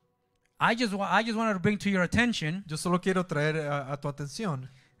 I just wanted to bring to your attention Yo solo quiero traer a tu atención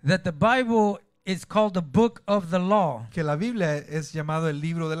that the Bible is called the book of the law, que la Biblia es llamado el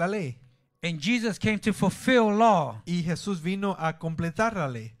libro de la ley and Jesus came to fulfill law, y Jesús vino a completar la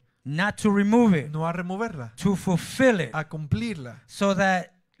ley, not to remove it, no a removerla, to fulfill it, a cumplirla, so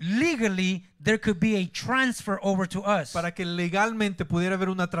that legally there could be a transfer over to us. para que legalmente pudiera haber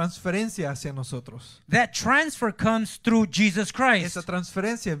una transferencia hacia nosotros. That transfer comes through Jesus Christ. Esa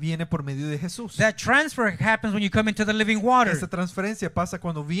transferencia viene por medio de Jesús. That transfer happens when you come into the living water. Esa transferencia pasa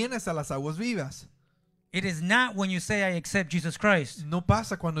cuando vienes a las aguas vivas. It is not when you say, I accept Jesus Christ. No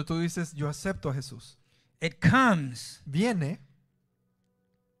pasa cuando tú dices yo acepto a Jesús. It comes. Viene.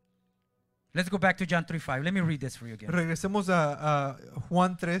 Let's go back to John 3:5. Let me read this for you again. Regresemos a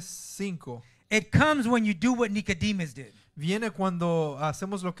Juan 3:5. It comes when you do what Nicodemus did. Viene cuando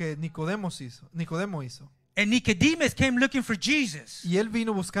hacemos lo que Nicodemo hizo. And Nicodemus came looking for Jesus Y él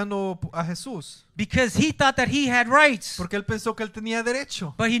vino buscando a Jesús because he thought that he had rights. porque él pensó que él tenía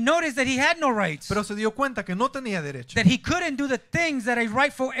derecho. But he noticed that he had no rights. Pero se dio cuenta que no tenía derecho. That he couldn't do the things that a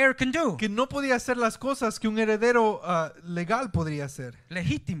rightful heir can do. Que no podía hacer las cosas que un heredero legal podría hacer.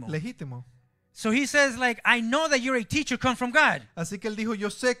 Legítimo. So he says, like, I know that you're a teacher come from God. Así que él dijo, yo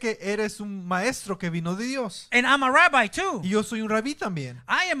sé que eres un maestro que vino de Dios. And I'm a rabbi too. Y yo soy un rabí también.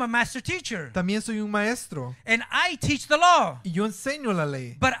 I am a master teacher. También soy un maestro. And I teach the law. Y yo enseño la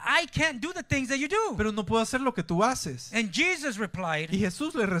ley. But I can't do the things that you do. Pero no puedo hacer lo que tú haces. And Jesus replied Y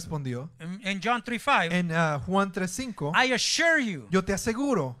Jesús le respondió in John 3:5, en Juan 3:5, I assure you. yo te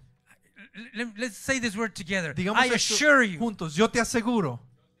aseguro. Let's say this word together. Digamos I esto assure you. juntos, yo te aseguro.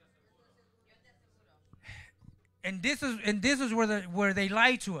 And this is where they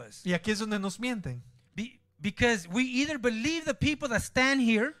lie to us. Y aquí es donde nos mienten. Because we either believe the people that stand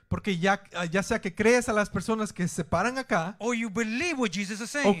here, Porque ya sea que crees a las personas que se paran acá, or you believe what Jesus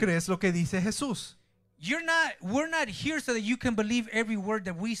is saying. o crees lo que dice Jesús. We're not here so that you can believe every word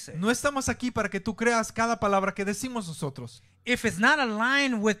that we say. No estamos aquí para que tú creas cada palabra que decimos nosotros. If it's not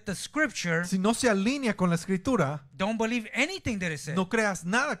aligned with the scripture, Si no se alinea con la escritura, don't believe anything that it says. no creas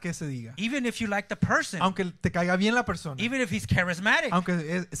nada que se diga. Even if you like the person, Aunque te caiga bien la persona, even if he's charismatic,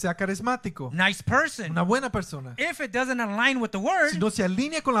 aunque sea carismático, nice person, una buena persona. if it doesn't align with the word, Si no se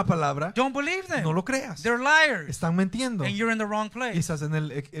alinea con la palabra, don't believe them. no lo creas. They're liars. Están mintiendo And you're in the wrong y place. estás en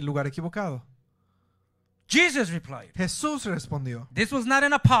el lugar equivocado. Jesus replied. Jesús respondió. This was not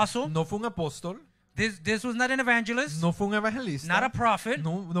an apostle. No fue un apóstol, This was not an evangelist, No fue un evangelista. not a prophet.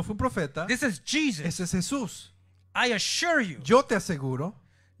 No fue un profeta. This is Jesus. Ese es Jesús. I assure you, Yo te aseguro,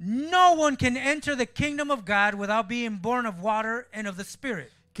 no one can enter the kingdom of God without being born of water and of the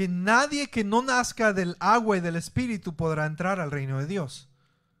Spirit. que nadie que no nazca del agua y del espíritu podrá entrar al reino de Dios.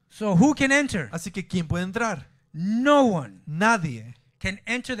 So who can enter? Así que ¿quién puede entrar? No one Nadie can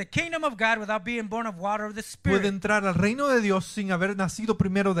enter the kingdom of God without being born of water or the puede Spirit. entrar al reino de Dios sin haber nacido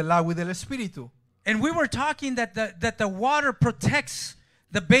primero del agua y del espíritu. And we were talking that the water protects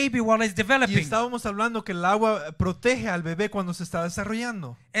the baby while it's Y developing, estábamos hablando que el agua protege al bebé cuando se está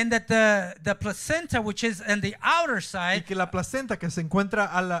desarrollando. and that the placenta, which is on the outer Y side, que la placenta que se encuentra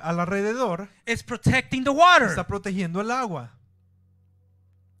al alrededor is protecting the water. está protegiendo el agua.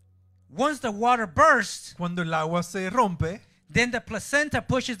 Once the water bursts, Cuando el agua se rompe, then the placenta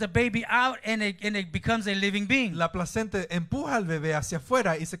pushes the baby out, and it becomes a living being. la placenta empuja al bebé hacia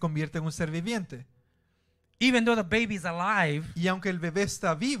afuera y se convierte en un ser viviente. Even though the baby is alive, Y aunque el bebé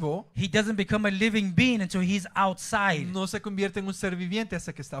está vivo, he doesn't become a living being until he's outside. no se convierte en un ser viviente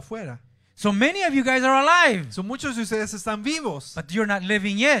hasta que está afuera. So many of you guys are alive, So, muchos de ustedes están vivos, but you're not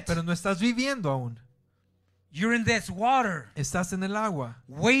living yet. pero no estás viviendo aún. You're in this water, Estás en el agua,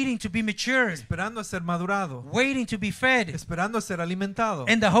 waiting to be matured, esperando a ser madurado, waiting to be fed. esperando a ser alimentado.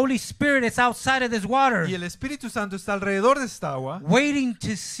 And the Holy Spirit is outside of this water, Y el Espíritu Santo está alrededor de esta agua, waiting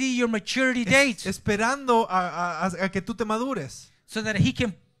to see your maturity dates, esperando a que tú te madures, so that he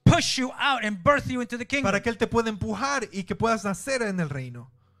can push you out and birth you into the kingdom. para que Él te pueda empujar y que puedas nacer en el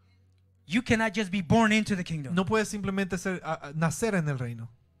reino. You cannot just be born into the kingdom. No puedes simplemente nacer en el reino.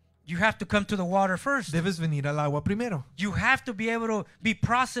 You have to come to the water first. Debes venir al agua primero. You have to be able to be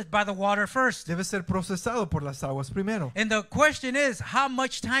processed by the water first. Debes ser procesado por las aguas primero. And the question is, how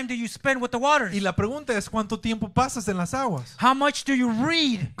much time do you spend with the waters? Y la pregunta es, ¿cuánto tiempo pasas en las aguas? How much do you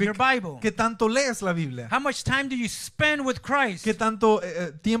read your Bible? ¿Qué tanto lees la Biblia? How much time do you spend with Christ, ¿Qué tanto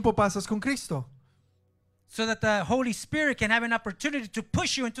tiempo pasas con Cristo? so that the Holy Spirit can have an opportunity to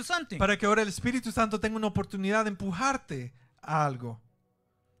push you into something? Para que ahora el Espíritu Santo tenga una oportunidad de empujarte a algo.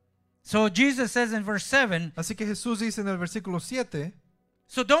 So Jesus says in verse 7, Así que Jesús dice en el versículo 7,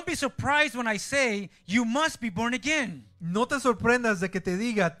 so don't be surprised when I say you must be born again. no te sorprendas de que te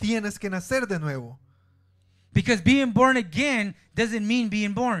diga tienes que nacer de nuevo. Because being born again doesn't mean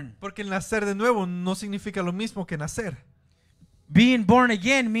being born. Porque el nacer de nuevo no significa lo mismo que nacer. Being born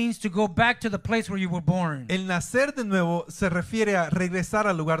again means to go back to the place where you were born. El nacer de nuevo se refiere a regresar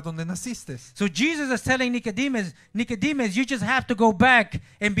al lugar donde naciste. So Jesus is telling Nicodemus, you just have to go back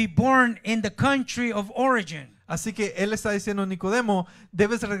and be born in the country of origin. Así que él está diciendo a Nicodemo,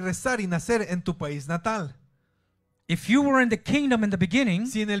 debes regresar y nacer en tu país natal. If you were in the kingdom in the beginning,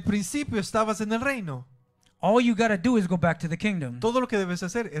 Si en el principio estabas en el reino, all you got to do is go back to the kingdom. todo lo que debes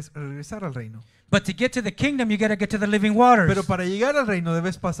hacer es regresar al reino. But to get to the kingdom, you got to get to the living waters. Pero para llegar al reino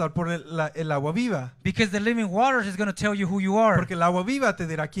debes pasar por el agua viva. Because the living waters is going to tell you who you are. Porque el agua viva te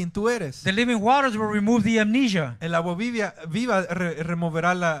dirá quién tú eres. The living waters will remove the amnesia. El agua viva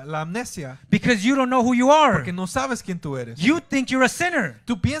removerá la amnesia. Because you don't know who you are. Porque no sabes quién tú eres. You think you're a sinner.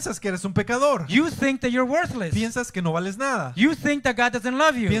 Tú piensas que eres un pecador. You think that you're worthless. Piensas que no vales nada. You think that God doesn't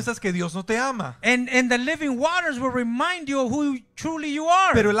love you. Piensas que Dios no te ama. And the living waters will remind you of who truly you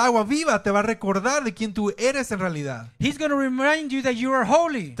are. Pero el agua viva te va a recordar de quién tú eres en realidad. He's going to remind you that you are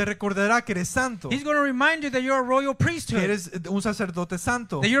holy. Te recordará que eres santo. He's going to remind you that you're a royal Que priesthood. eres un sacerdote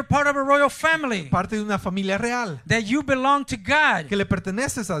santo. That you're part of a royal family. Parte de una familia real. That you belong to God. Que le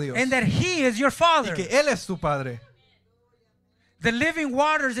perteneces a Dios. And that He is your Y Father. que Él es tu Padre. The living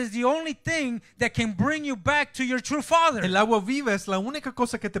waters is the only thing that can bring you back to your true Father. El agua viva es la única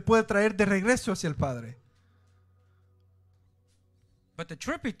cosa que te puede traer de regreso hacia el Padre. But the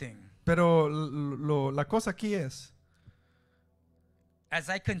trippy thing, Pero la cosa aquí es as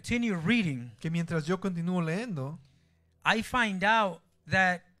I continue reading, que mientras yo continúo leyendo, I find out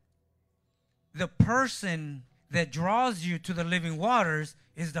that the person that draws you to the living waters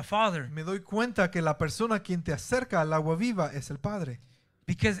is the Father. me doy cuenta que la persona quien te acerca al agua viva es el Padre.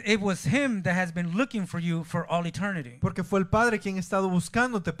 Because it was Him that has been looking for you for all eternity. Porque fue el Padre quien ha estado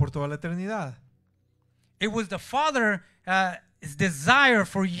buscándote por toda la eternidad. It was the Father's desire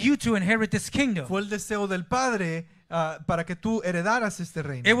for you to inherit this kingdom. Fue el deseo del Padre para que tú heredaras este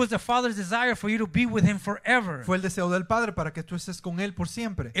reino. It was the Father's desire for you to be with Him forever. Fue el deseo del Padre para que tú estés con Él por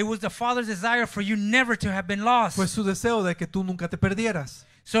siempre. It was the Father's desire for you never to have been lost. Fue su deseo de que tú nunca te perdieras.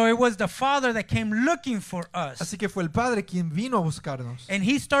 So it was the Father that came looking for us. Así que fue el Padre quien vino a buscarnos. And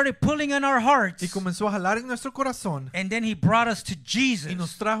he started pulling on our hearts. Y comenzó a jalar en nuestro corazón. And then he brought us to Y Jesus.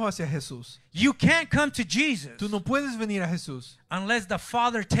 nos trajo hacia Jesús. You can't come to Jesus Tú no puedes venir a Jesús unless the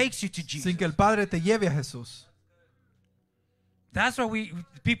Father takes you to Jesus. sin que el Padre te lleve a Jesús. That's why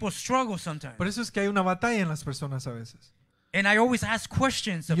people struggle sometimes. Por eso es que hay una batalla en las personas a veces. And I always ask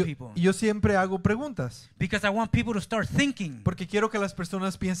questions of Yo, people yo siempre hago preguntas because I want people to start thinking. porque quiero que las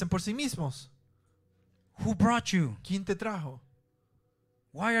personas piensen por sí mismos. Who brought you? ¿Quién te trajo?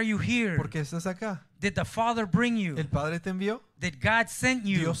 Why are you here? ¿Por qué estás acá? Did the Father bring you? ¿El Padre te envió? Did God send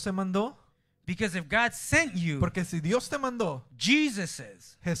you? ¿Dios te mandó? Because if God sent you, Porque si Dios te mandó, Jesus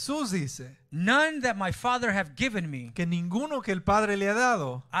says, Jesús dice none that my Father have given me, que ninguno que el Padre le ha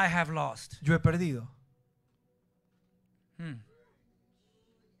dado, I have lost. yo he perdido.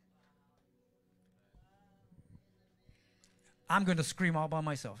 I'm going to scream all by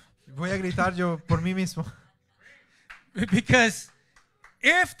myself. Voy a gritar yo por mí mismo. Because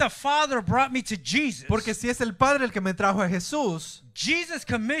if the Father brought me to Jesus, Porque si es el Padre el que me trajo a Jesús, Jesus'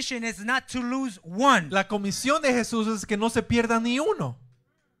 commission is not to lose one. la comisión de Jesús es que no se pierda ni uno.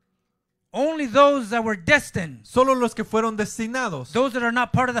 Only those that were destined, Solo los que fueron destinados, those that are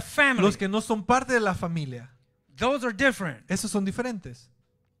not part of the family, los que no son parte de la familia. those are different. Esos son diferentes.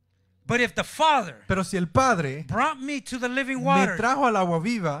 But if the Father Pero si el Padre brought me to the living me water, trajo al agua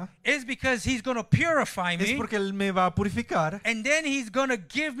viva, it's because He's going to purify es me, porque Él me va a purificar and then He's going to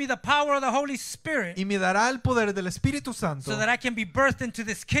give me the power of the Holy Spirit y me dará el poder del Espíritu Santo so that I can be birthed into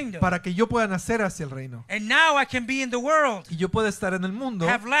this kingdom. para que yo pueda nacer hacia el reino. And now I can be in the world, Y yo pueda estar en el mundo,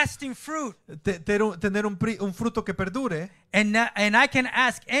 have lasting fruit, tener un fruto que perdure and I can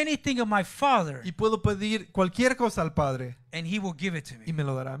ask anything of my Father, y puedo pedir cualquier cosa al Padre and He will give it to y me. me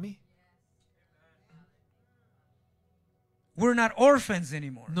lo dará a mí. We're not orphans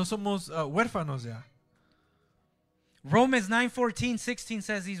anymore. No somos huérfanos ya. Romans 9:14-16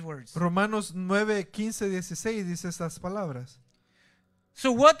 says these words. Romanos 9:15-16 dice estas palabras.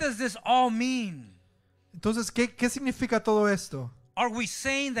 So what does this all mean? Entonces, ¿qué significa todo esto? Are we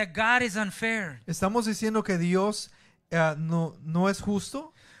saying that God is unfair? ¿Estamos diciendo que Dios no es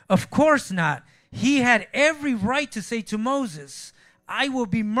justo? Of course not. He had every right to say to Moses, I will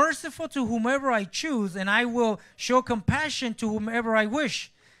be merciful to whomever I choose, and I will show compassion to whomever I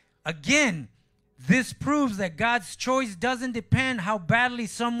wish. Again, this proves that God's choice doesn't depend how badly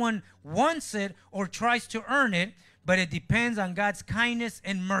someone wants it or tries to earn it, but it depends on God's kindness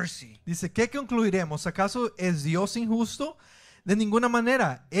and mercy. Dice, ¿qué concluiremos? ¿Acaso es Dios injusto? De ninguna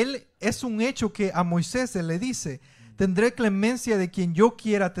manera. Él es un hecho que a Moisés se le dice, tendré clemencia de quien yo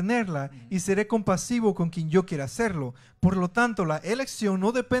quiera tenerla y seré compasivo con quien yo quiera hacerlo. Por lo tanto, la elección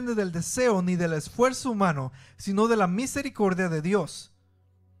no depende del deseo ni del esfuerzo humano, sino de la misericordia de Dios.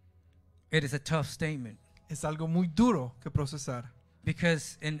 It is a tough statement Es algo muy duro que procesar.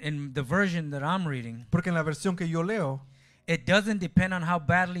 because in the version that I'm reading, Porque en la versión que yo leo, it doesn't depend on how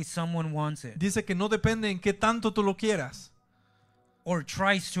badly someone wants it dice que no depende en qué tanto tú lo quieras or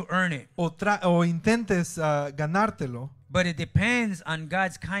tries to earn it, o intentes ganártelo, but it depends on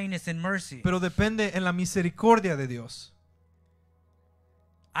God's kindness and mercy. pero depende en la misericordia de Dios.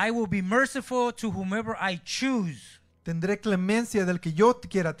 I will be merciful to whomever I choose, Tendré clemencia del que yo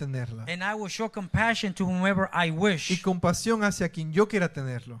quiera tenerla and I will show compassion to whomever I y wish. compasión hacia quien yo quiera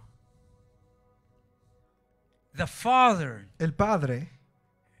tenerlo. The Father, El Padre,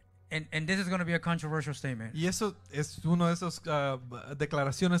 and this is going to be a controversial statement. y eso es uno de esos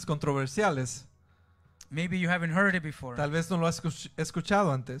declaraciones controversiales. Maybe you haven't heard it before, Tal vez no lo has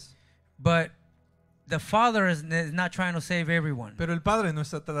escuchado antes, but the Father is not trying to save everyone. pero el Padre no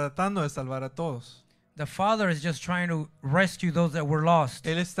está tratando de salvar a todos. The Father is just trying to rescue those that were lost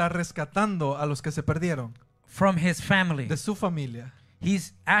Él está rescatando a los que se perdieron from His family. de su familia.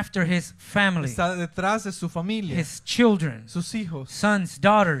 He's after His family, Está detrás de su familia, His children, sus hijos, sons,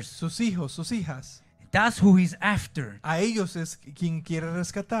 daughters. sus hijos, sus hijas. That's who He's after. A ellos es quien quiere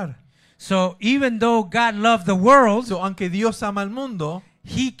rescatar. So even though God loved the world, So, aunque Dios ama al mundo,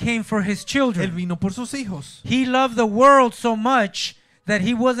 He came for His Él children. vino por sus hijos. He loved the world so much that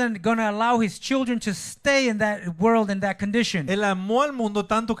He wasn't going to allow His children to stay in that world in that condition. Él amó al mundo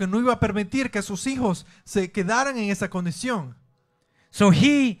tanto que no iba a permitir que sus hijos se quedaran en esa condición. So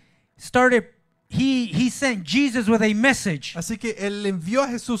He sent Jesus with a message. Así que Él envió a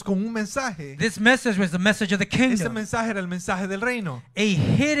Jesús con un mensaje. This message was the message of the Ese kingdom. mensaje era el mensaje del reino. A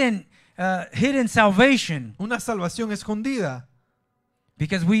hidden salvation. Una salvación escondida.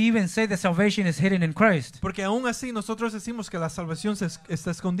 Because we even say that salvation is hidden in Christ. Porque aún así nosotros decimos que la salvación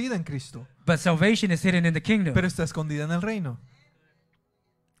está escondida en Cristo. But salvation is hidden in the kingdom. Pero está escondida en el reino.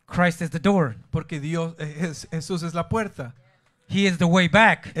 Christ is the door. Porque Jesús es la puerta. He is the way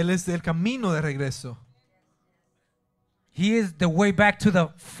back. Él es el camino de regreso. He is the way back to the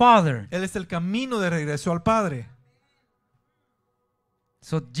Father. Él es el camino de regreso al Padre.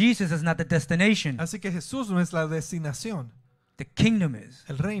 So Jesus is not the destination. Así que Jesús no es la destinación. The kingdom is.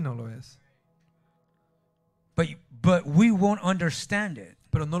 El reino lo es. But we won't understand it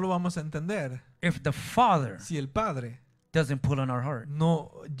Pero no lo vamos a entender if the Father si el Padre doesn't pull on our heart. no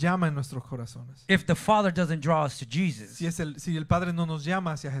llama en nuestros corazones. If the Father doesn't draw us to Jesus. Si el Padre no nos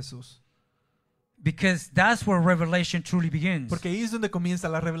llama hacia Jesús. Because that's where revelation truly begins. Porque ahí es donde comienza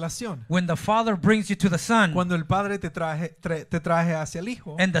la revelación. When the Father brings you to the Son, Cuando el Padre te traje hacia el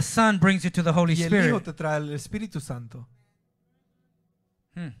Hijo and the Son brings you to the Holy y el Hijo Spirit. te trae el Espíritu Santo.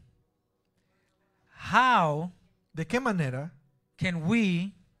 How ¿De qué manera can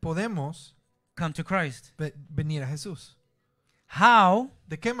we podemos come to Christ? venir a Jesús? How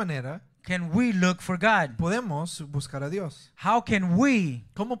 ¿De qué manera can we look for God? podemos buscar a Dios? How can we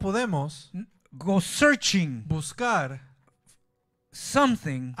 ¿Cómo podemos go searching buscar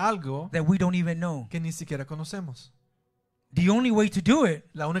something algo that we don't even know? que ni siquiera conocemos? The only way to do it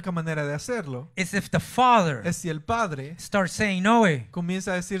La única manera de hacerlo is if the Father es si el Padre starts saying, Noe,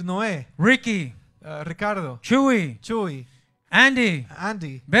 comienza a decir Noé, Ricky, Ricardo, Chewy, Chuy, Andy,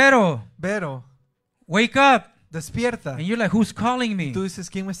 Andy, Vero, Vero, wake up. despierta. And you're like, who's calling me? Tú dices,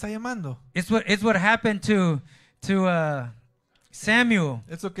 ¿quién me está llamando? It's what happened to Samuel.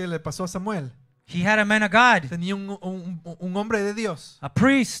 Es lo que le pasó a Samuel. He had a man of God, Tenía un hombre de Dios, a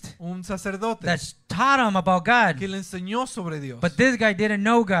priest, un sacerdote that taught him about God. que le enseñó sobre Dios. But this guy didn't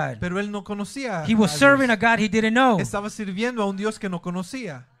know God. Pero él no conocía He was a serving Dios. a God he didn't know Estaba sirviendo a un Dios que no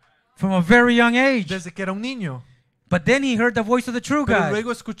conocía from a very young age. desde que era un niño. But then he heard the voice of the true Pero God.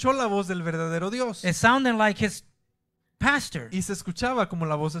 luego escuchó la voz del verdadero Dios It sounded like his pastor, y se escuchaba como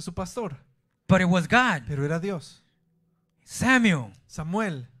la voz de su pastor. but it was God. Pero era Dios. Samuel,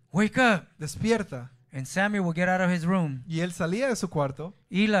 Samuel, wake up. despierta. And Samuel would get out of his room. Y él salía de su cuarto.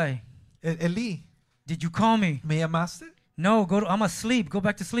 Eli, Elí, did you call me? ¿me llamaste? No, I'm asleep. Go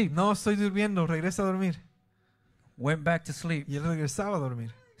back to sleep. No, estoy durmiendo, regresa a dormir. Went back to sleep. Y él regresaba a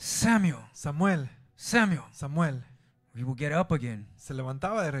dormir. Samuel, Samuel, Samuel. He would get up again. se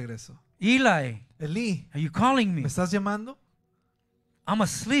levantaba de regreso. Eli, Elí, are you calling ¿me me? estás llamando? I'm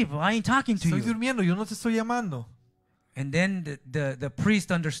asleep. I ain't talking to Estoy you. durmiendo, yo no te estoy llamando. And then the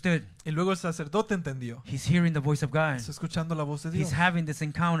priest understood. Y luego el sacerdote entendió. He's hearing the voice of God. Está escuchando la voz de He's Dios. having this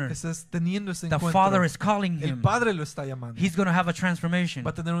encounter. Estás teniendo ese The encuentro. Father is calling El him. Padre lo está llamando. He's going to have a transformation. Va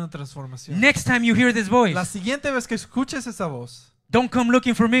a tener una transformación. Next time you hear this voice, La siguiente vez que escuches esa voz, don't come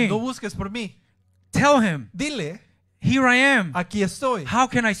looking for me. no busques por mí. Tell him, Dile, here I am. aquí estoy. How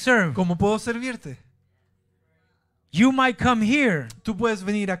can I serve? ¿Cómo puedo servirte? You might come here Tú puedes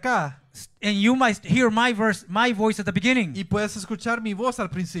venir acá and you might hear my voice at the beginning. y puedes escuchar mi voz al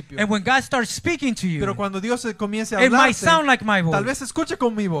principio. And when God starts speaking to Pero you, cuando Dios comience a it might hablarte, sound like my tal voice. vez escuche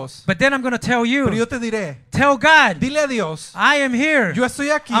con mi voz. But then I'm going to tell Pero yo you, te diré, tell God, dile a Dios, I am here. yo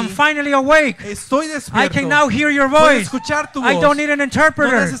estoy aquí, I'm finally awake. estoy I despierto. can now hear your Puedo voice. escuchar tu I voz. don't need an No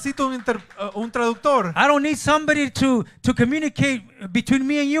interpreter. necesito un traductor. I don't need somebody to communicate between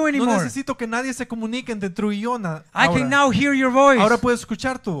me and you No anymore. necesito que nadie se comunique entre tú y yo. I can now hear your voice. Ahora puedo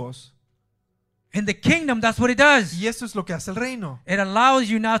escuchar tu voz. In the kingdom, that's what it does. Y eso es lo que hace el reino. It allows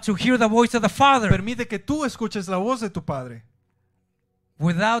you now to hear the voice of the Father Permite que tú escuches la voz de tu Padre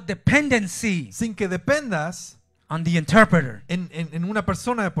without dependency sin que dependas on the interpreter. en una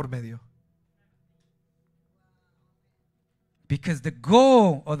persona de por medio. Because the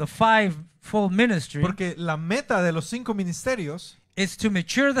goal of the fivefold ministry Porque la meta de los 5 ministerios is to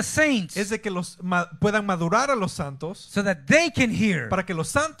mature the saints es de que puedan madurar a los santos so that they can hear para que los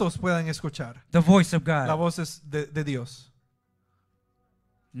santos puedan escuchar the voice of la God. voz de Dios.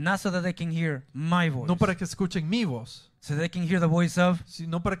 Not so that they can hear my voice. No para que escuchen mi voz, So they can hear the voice of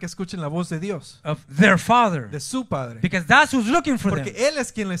sino para que escuchen la voz de Dios, their Father. de su Padre. Because that's who's looking for Porque them. Él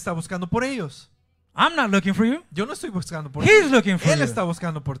es quien le está buscando por ellos. I'm not looking for you. Yo no estoy buscando por He's ti. looking for Él you. está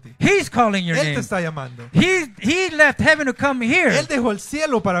buscando por ti. He's calling your Él name. te está llamando. He left heaven to come here Él dejó el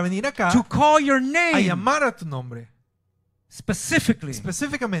cielo para venir acá to call your a name llamar a tu nombre, specifically.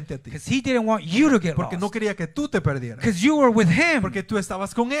 específicamente a ti. Because he didn't want you to get Porque no lost. quería que tú te perdieras. Because you were with him Porque tú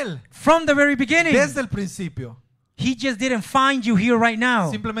estabas con Él from the very beginning. desde el principio. He just didn't find you here right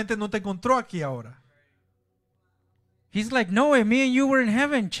now. Simplemente no te encontró aquí ahora. He's like, no way, me and you were in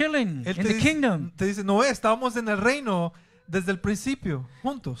heaven, chilling Él in the kingdom. te dice, no, estábamos en el reino desde el principio,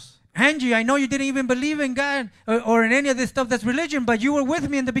 juntos. Angie, I know you didn't even believe in God or in any of this stuff that's religion, but you were with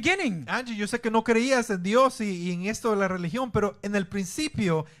me in the beginning. Angie, yo sé que no creías en Dios y en esto de la religión, pero en el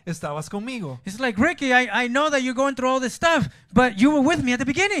principio estabas conmigo. It's like, Ricky, I know that you're going through all this stuff, but you were with me at the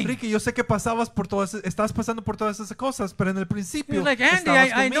beginning. Ricky, yo sé que estabas pasando por todas esas cosas, pero en el principio It's like, Andy,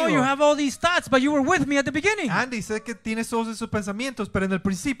 estabas I know conmigo. you have all these thoughts, but you were with me at the beginning. Andy, sé que tienes todos esos pensamientos, pero en el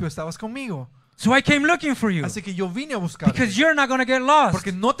principio estabas conmigo. So I came looking for you Así que yo vine a buscarte. because you're not going to get lost.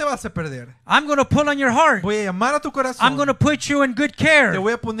 Porque no te vas a perder. I'm going to pull on your heart. Voy a llamar a tu corazón. I'm going to put you in good care. Te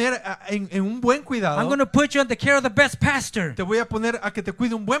voy a poner en un buen cuidado. I'm going to put you in the care of the best pastor, Te voy a poner a que te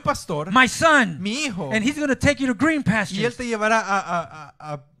cuide un buen pastor, my son, mi hijo. and he's going to take you to green Y él pastures, te llevará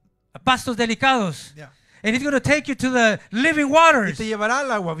a pastos delicados, yeah. and he's going to take you to the living Y waters, te llevará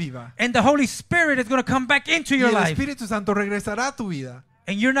al agua viva. and the Holy Spirit is going to come back into Y your el life, Espíritu Santo regresará a tu vida.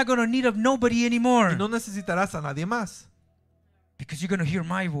 and you're not going to need of nobody anymore Y no necesitarás a nadie más. because you're going to hear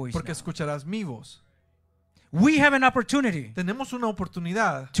my voice Porque now. escucharás mi voz. We have an opportunity Tenemos una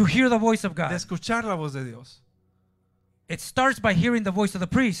oportunidad to hear the voice of de God. escuchar la voz de Dios. It starts by hearing the voice of the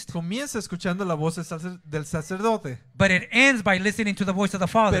priest, Comienza escuchando la voz del sacerdote, but it ends by listening to the voice of the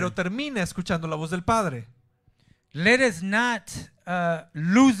Father. pero termina escuchando la voz del Padre. Let us not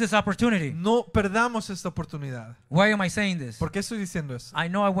lose this opportunity. No perdamos esta oportunidad. Why am I saying this? ¿Por qué estoy diciendo eso? I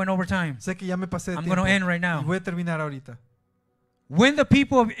know I went over time. Sé que ya me pasé de I'm tiempo. going to end right now. Y voy a terminar ahorita. When the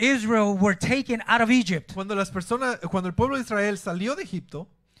people of Israel were taken out of Egypt, Cuando el pueblo de Israel salió de Egipto,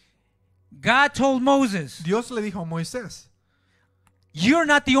 God told Moses, Dios le dijo a Moisés: you're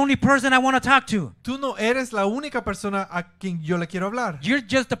not the only person I want to talk to. tú no eres la única persona a quien yo le quiero hablar. You're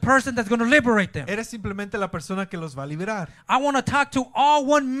just the person that's going to liberate them. Eres simplemente la persona que los va a liberar. I want to talk to all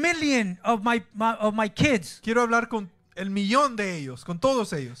 1 million of my kids. Quiero hablar con el millón de ellos, con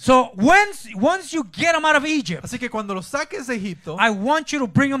todos ellos. So once you get them out of Egypt, Así que cuando los saques de Egipto, I want you to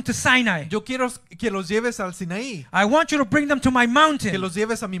bring them to Sinai. yo quiero que los lleves al Sinaí, I want you to bring them to my que mountain. los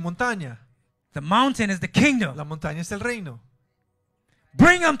lleves a mi montaña. The mountain is the kingdom. La montaña es el reino.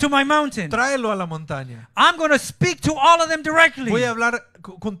 Bring them to my mountain. Tráelo a la montaña. I'm going to speak to all of them directly. Voy a hablar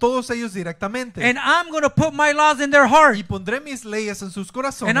con todos ellos directamente. And I'm going to put my laws in their heart. Y pondré mis leyes en sus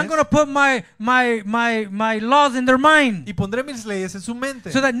corazones. And I'm going to put my laws in their mind. Y pondré mis leyes en su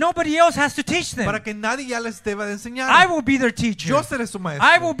mente. So that nobody else has to teach them. Para que nadie ya les deba de enseñar. I will be their teacher. Yo seré su maestro.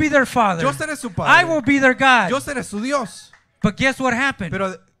 I will be their father. Yo seré su I padre. will be their God. Yo seré su Dios. But guess what happened?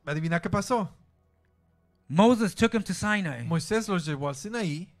 Pero adivina qué pasó. Moses took them to Sinai. Moisés los llevó al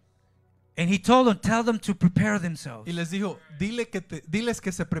Sinaí And he told them, tell them to prepare themselves. y les dijo, diles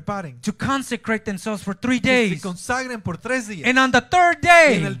que se preparen. To consecrate themselves for 3 Que days. se consagren por 3 días. And on the third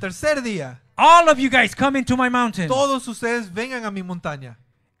Y en el day, tercer día, all of you guys come into my mountain. todos ustedes vengan a mi montaña.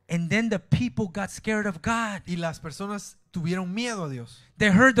 And then the people got scared of God. Y las personas tuvieron miedo a Dios. They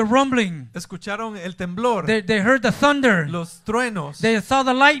heard the rumbling. Escucharon el temblor, They heard the thunder. los truenos, They saw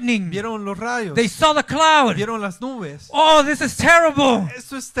the lightning. vieron los rayos, They saw the cloud. vieron las nubes. Oh, this is terrible.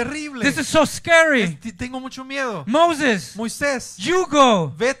 Esto es terrible. This is so scary. Tengo mucho miedo. Moses, Moisés, you go.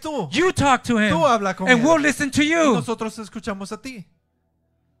 ve tú. You talk to him. Tú habla con And él. we'll listen to Y you. nosotros escuchamos a ti.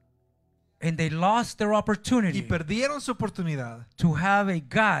 And they lost their Y opportunity perdieron su oportunidad to have a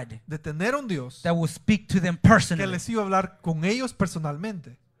God de tener un Dios that will speak to them que personally. les iba a hablar con ellos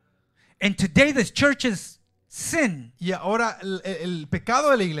personalmente. And today the church's sin Y ahora el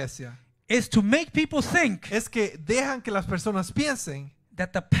pecado de la iglesia is to make people think es que dejan que las personas piensen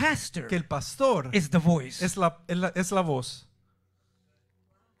that the pastor que el pastor is the voice. es la voz.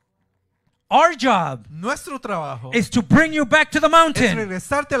 Our job Nuestro trabajo is to bring you back to the es mountain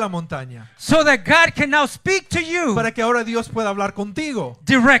regresarte a la montaña so that God can now speak to you para que ahora Dios pueda hablar contigo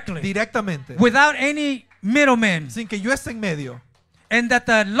directly directamente, without any middlemen, sin que yo esté en medio. and that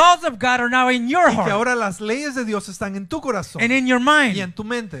the laws of God are now in your Y que heart ahora las leyes de Dios están en tu corazón and in your y en mind tu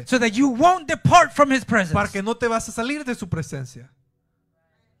mente, so that you won't depart from His para presence, que no te vas a salir de su presencia.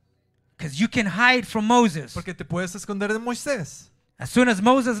 because you can hide from Moses. Porque te puedes esconder de Moisés. As soon as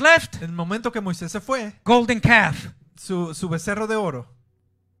Moses left, En el momento que Moisés se fue, golden calf. su becerro de oro.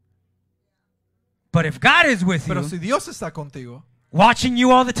 But if God is with Pero you, si Dios está contigo, watching you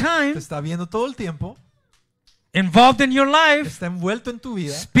all the te time, está viendo todo el tiempo, involved in your life, está envuelto en tu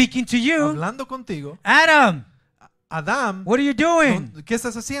vida, speaking to you, hablando contigo, Adam, Adán, what are you doing? ¿qué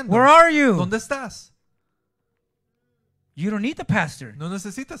estás haciendo? Where are you? ¿Dónde estás? You don't need the pastor. No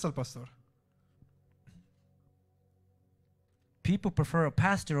necesitas al pastor. People prefer a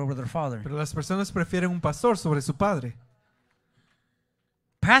pastor over their father. Pero las personas prefieren un pastor sobre su padre.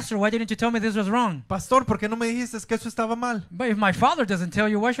 Pastor, why didn't you tell me this was wrong? Pastor, ¿por qué no me dijiste que eso estaba mal? But if my father doesn't tell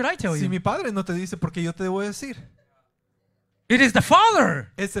you, why should I tell Si you? mi padre no te dice, ¿por qué yo te debo decir? It is the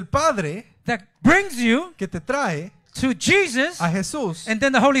Father Es el Padre that brings you que te trae to Jesus, a Jesús and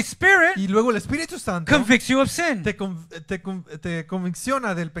then the Holy Spirit y luego el Espíritu Santo convicts you of sin. te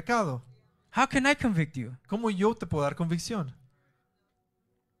convicciona del pecado. How can I convict you? ¿Cómo yo te puedo dar convicción?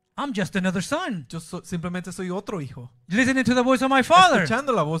 I'm just another son, Yo simplemente soy otro hijo, listening to the voice of my Father.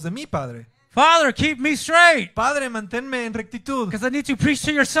 escuchando la voz de mi Padre. Father, keep me straight, Padre, manténme en rectitud, because I need to preach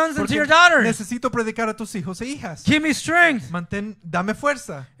to your sons and to porque your daughters. necesito predicar a tus hijos e hijas. Give me strength. Dame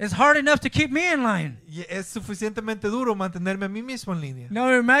fuerza. It's hard enough to keep me in line. Y es suficientemente duro mantenerme a mí mismo en línea. Now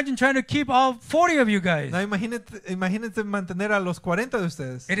imagine trying to keep all 40 of you guys. No, imagínate mantener a los 40 de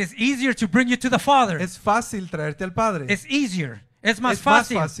ustedes. It is easier to bring you to the Father. Es fácil traerte al Padre. It's easier. It's más Es más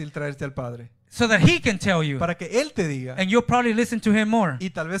fácil. fácil traerte al Padre. So that He can tell you. Para que Él te diga. And you'll probably listen to Him more. Y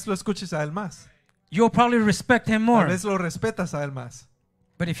tal vez lo escuches a Él más. You'll probably respect Him Tal more. vez lo respetas a Él más.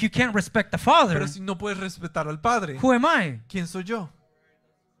 But if you can't respect the Father, Pero si no puedes respetar al Padre, who am I? ¿quién soy yo?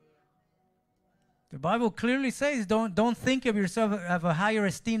 The Bible clearly says don't think of yourself of a higher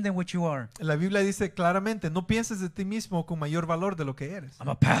esteem than what you are. La Biblia dice claramente, no pienses de ti mismo con mayor valor de lo que eres. I'm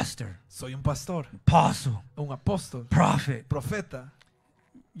a pastor, Soy un pastor, apostle, un apóstol, prophet. profeta.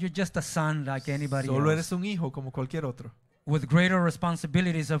 You're just a son like anybody Solo else, eres un hijo como cualquier otro. with greater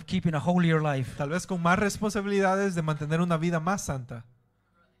responsibilities of keeping a holier life. Tal vez con más responsabilidades de mantener una vida más santa.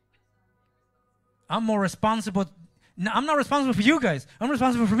 I'm more responsible. No, I'm not responsible for you guys. I'm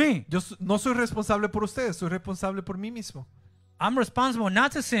responsible for me. Yo no soy responsable por ustedes, soy responsable por mí mismo. I'm responsible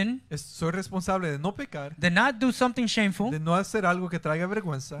not to sin, Soy responsable de no pecar, to not do something shameful, de no hacer algo que traiga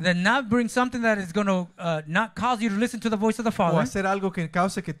vergüenza, to not bring something that is going to not cause you to listen to the voice of the o Father. hacer algo que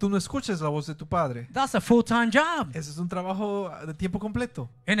cause que tú no escuches la voz de tu Padre. That's a full-time job. Ese es un trabajo de tiempo completo.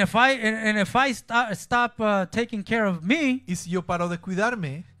 And if I stop taking care of me Y si yo paro de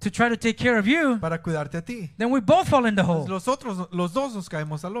cuidarme to try to take care of you, para cuidarte a ti, then we both fall in the hole. los dos nos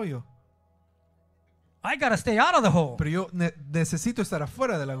caemos al hoyo. I got to stay out of the hole. Pero yo necesito estar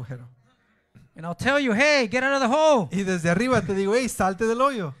afuera del agujero. And I'll tell you, hey, get out of the hole. Y desde arriba te digo, hey, salte del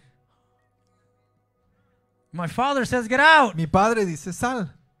hoyo. My Father says, get out. Mi Padre dice, sal.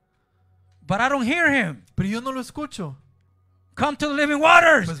 But I don't hear Him. Pero yo no lo escucho. Come to the living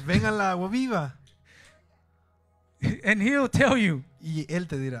waters. Pues ven al agua viva. And He'll tell you, Y Él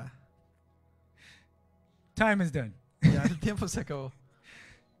te dirá, time is done. ya el tiempo se acabó.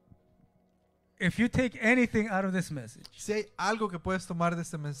 If you take anything out of this message, Si hay algo que puedes tomar de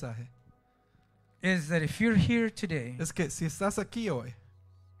este mensaje, is that if you're here today, es que si estás aquí hoy,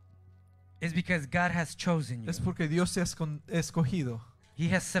 it's because God has chosen you. es porque Dios te ha escogido, He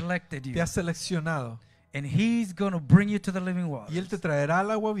has selected you. te ha seleccionado, And He's going to bring you to the living y Él te waters. traerá al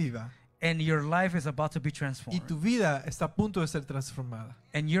agua viva, And your life is about to be y transformed. tu vida está a punto de ser transformada.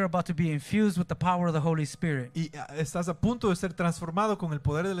 And you're about to be infused with the power of the Holy Spirit. Y estás a punto de ser transformado con el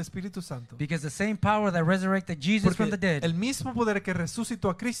poder del Espíritu Santo. Because the same power that resurrected Jesus from the Porque dead el mismo poder que resucitó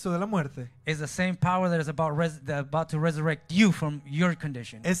a Cristo de la muerte is the same power that is about to resurrect you from your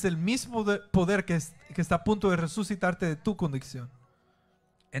condition. es el mismo poder que está a punto de resucitarte de tu condición.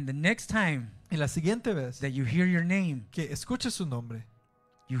 And the next time Y la siguiente vez that you hear your name, que escuches su nombre,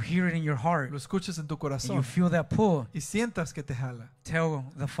 you hear it in your heart, lo escuches en tu and you corazón feel that pull, y sientas que te jala, tell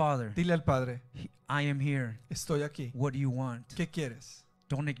the Father, dile al Padre, I am here. estoy aquí. What do you want? ¿Qué quieres?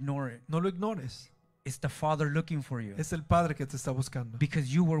 Don't ignore it. No lo ignores. It's the Father looking for you. Es el Padre que te está buscando. Because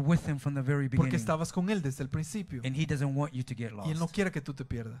you were with Him from the very Porque beginning. estabas con Él desde el principio. And He doesn't want you to get Y Él no lost. quiere que tú te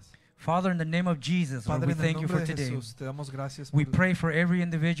pierdas. Father, in the name of Jesus, Lord, Padre, we en el thank you nombre for de today. Jesús, te damos gracias. We por- pray for every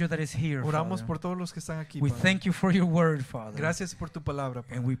individual that is here, Oramos Father. por todos los que están aquí, We Padre. thank you for your word, Father. Gracias por tu palabra,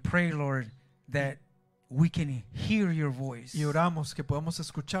 And Padre. we pray, Lord, that we can hear your voice Y oramos que podamos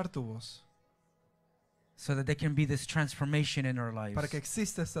escuchar tu voz so that there can be this transformation in our lives. para que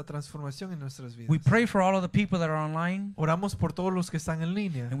exista esta transformación en nuestras We vidas. pray for all of the people that are online, Oramos por todos los que están en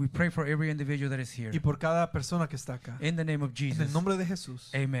línea and we pray for every individual that is here. y por cada persona que está acá. In the name of En Jesus. el nombre de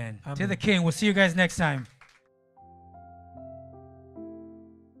Jesús. Amen. To Amen. the King. We'll see you guys next time.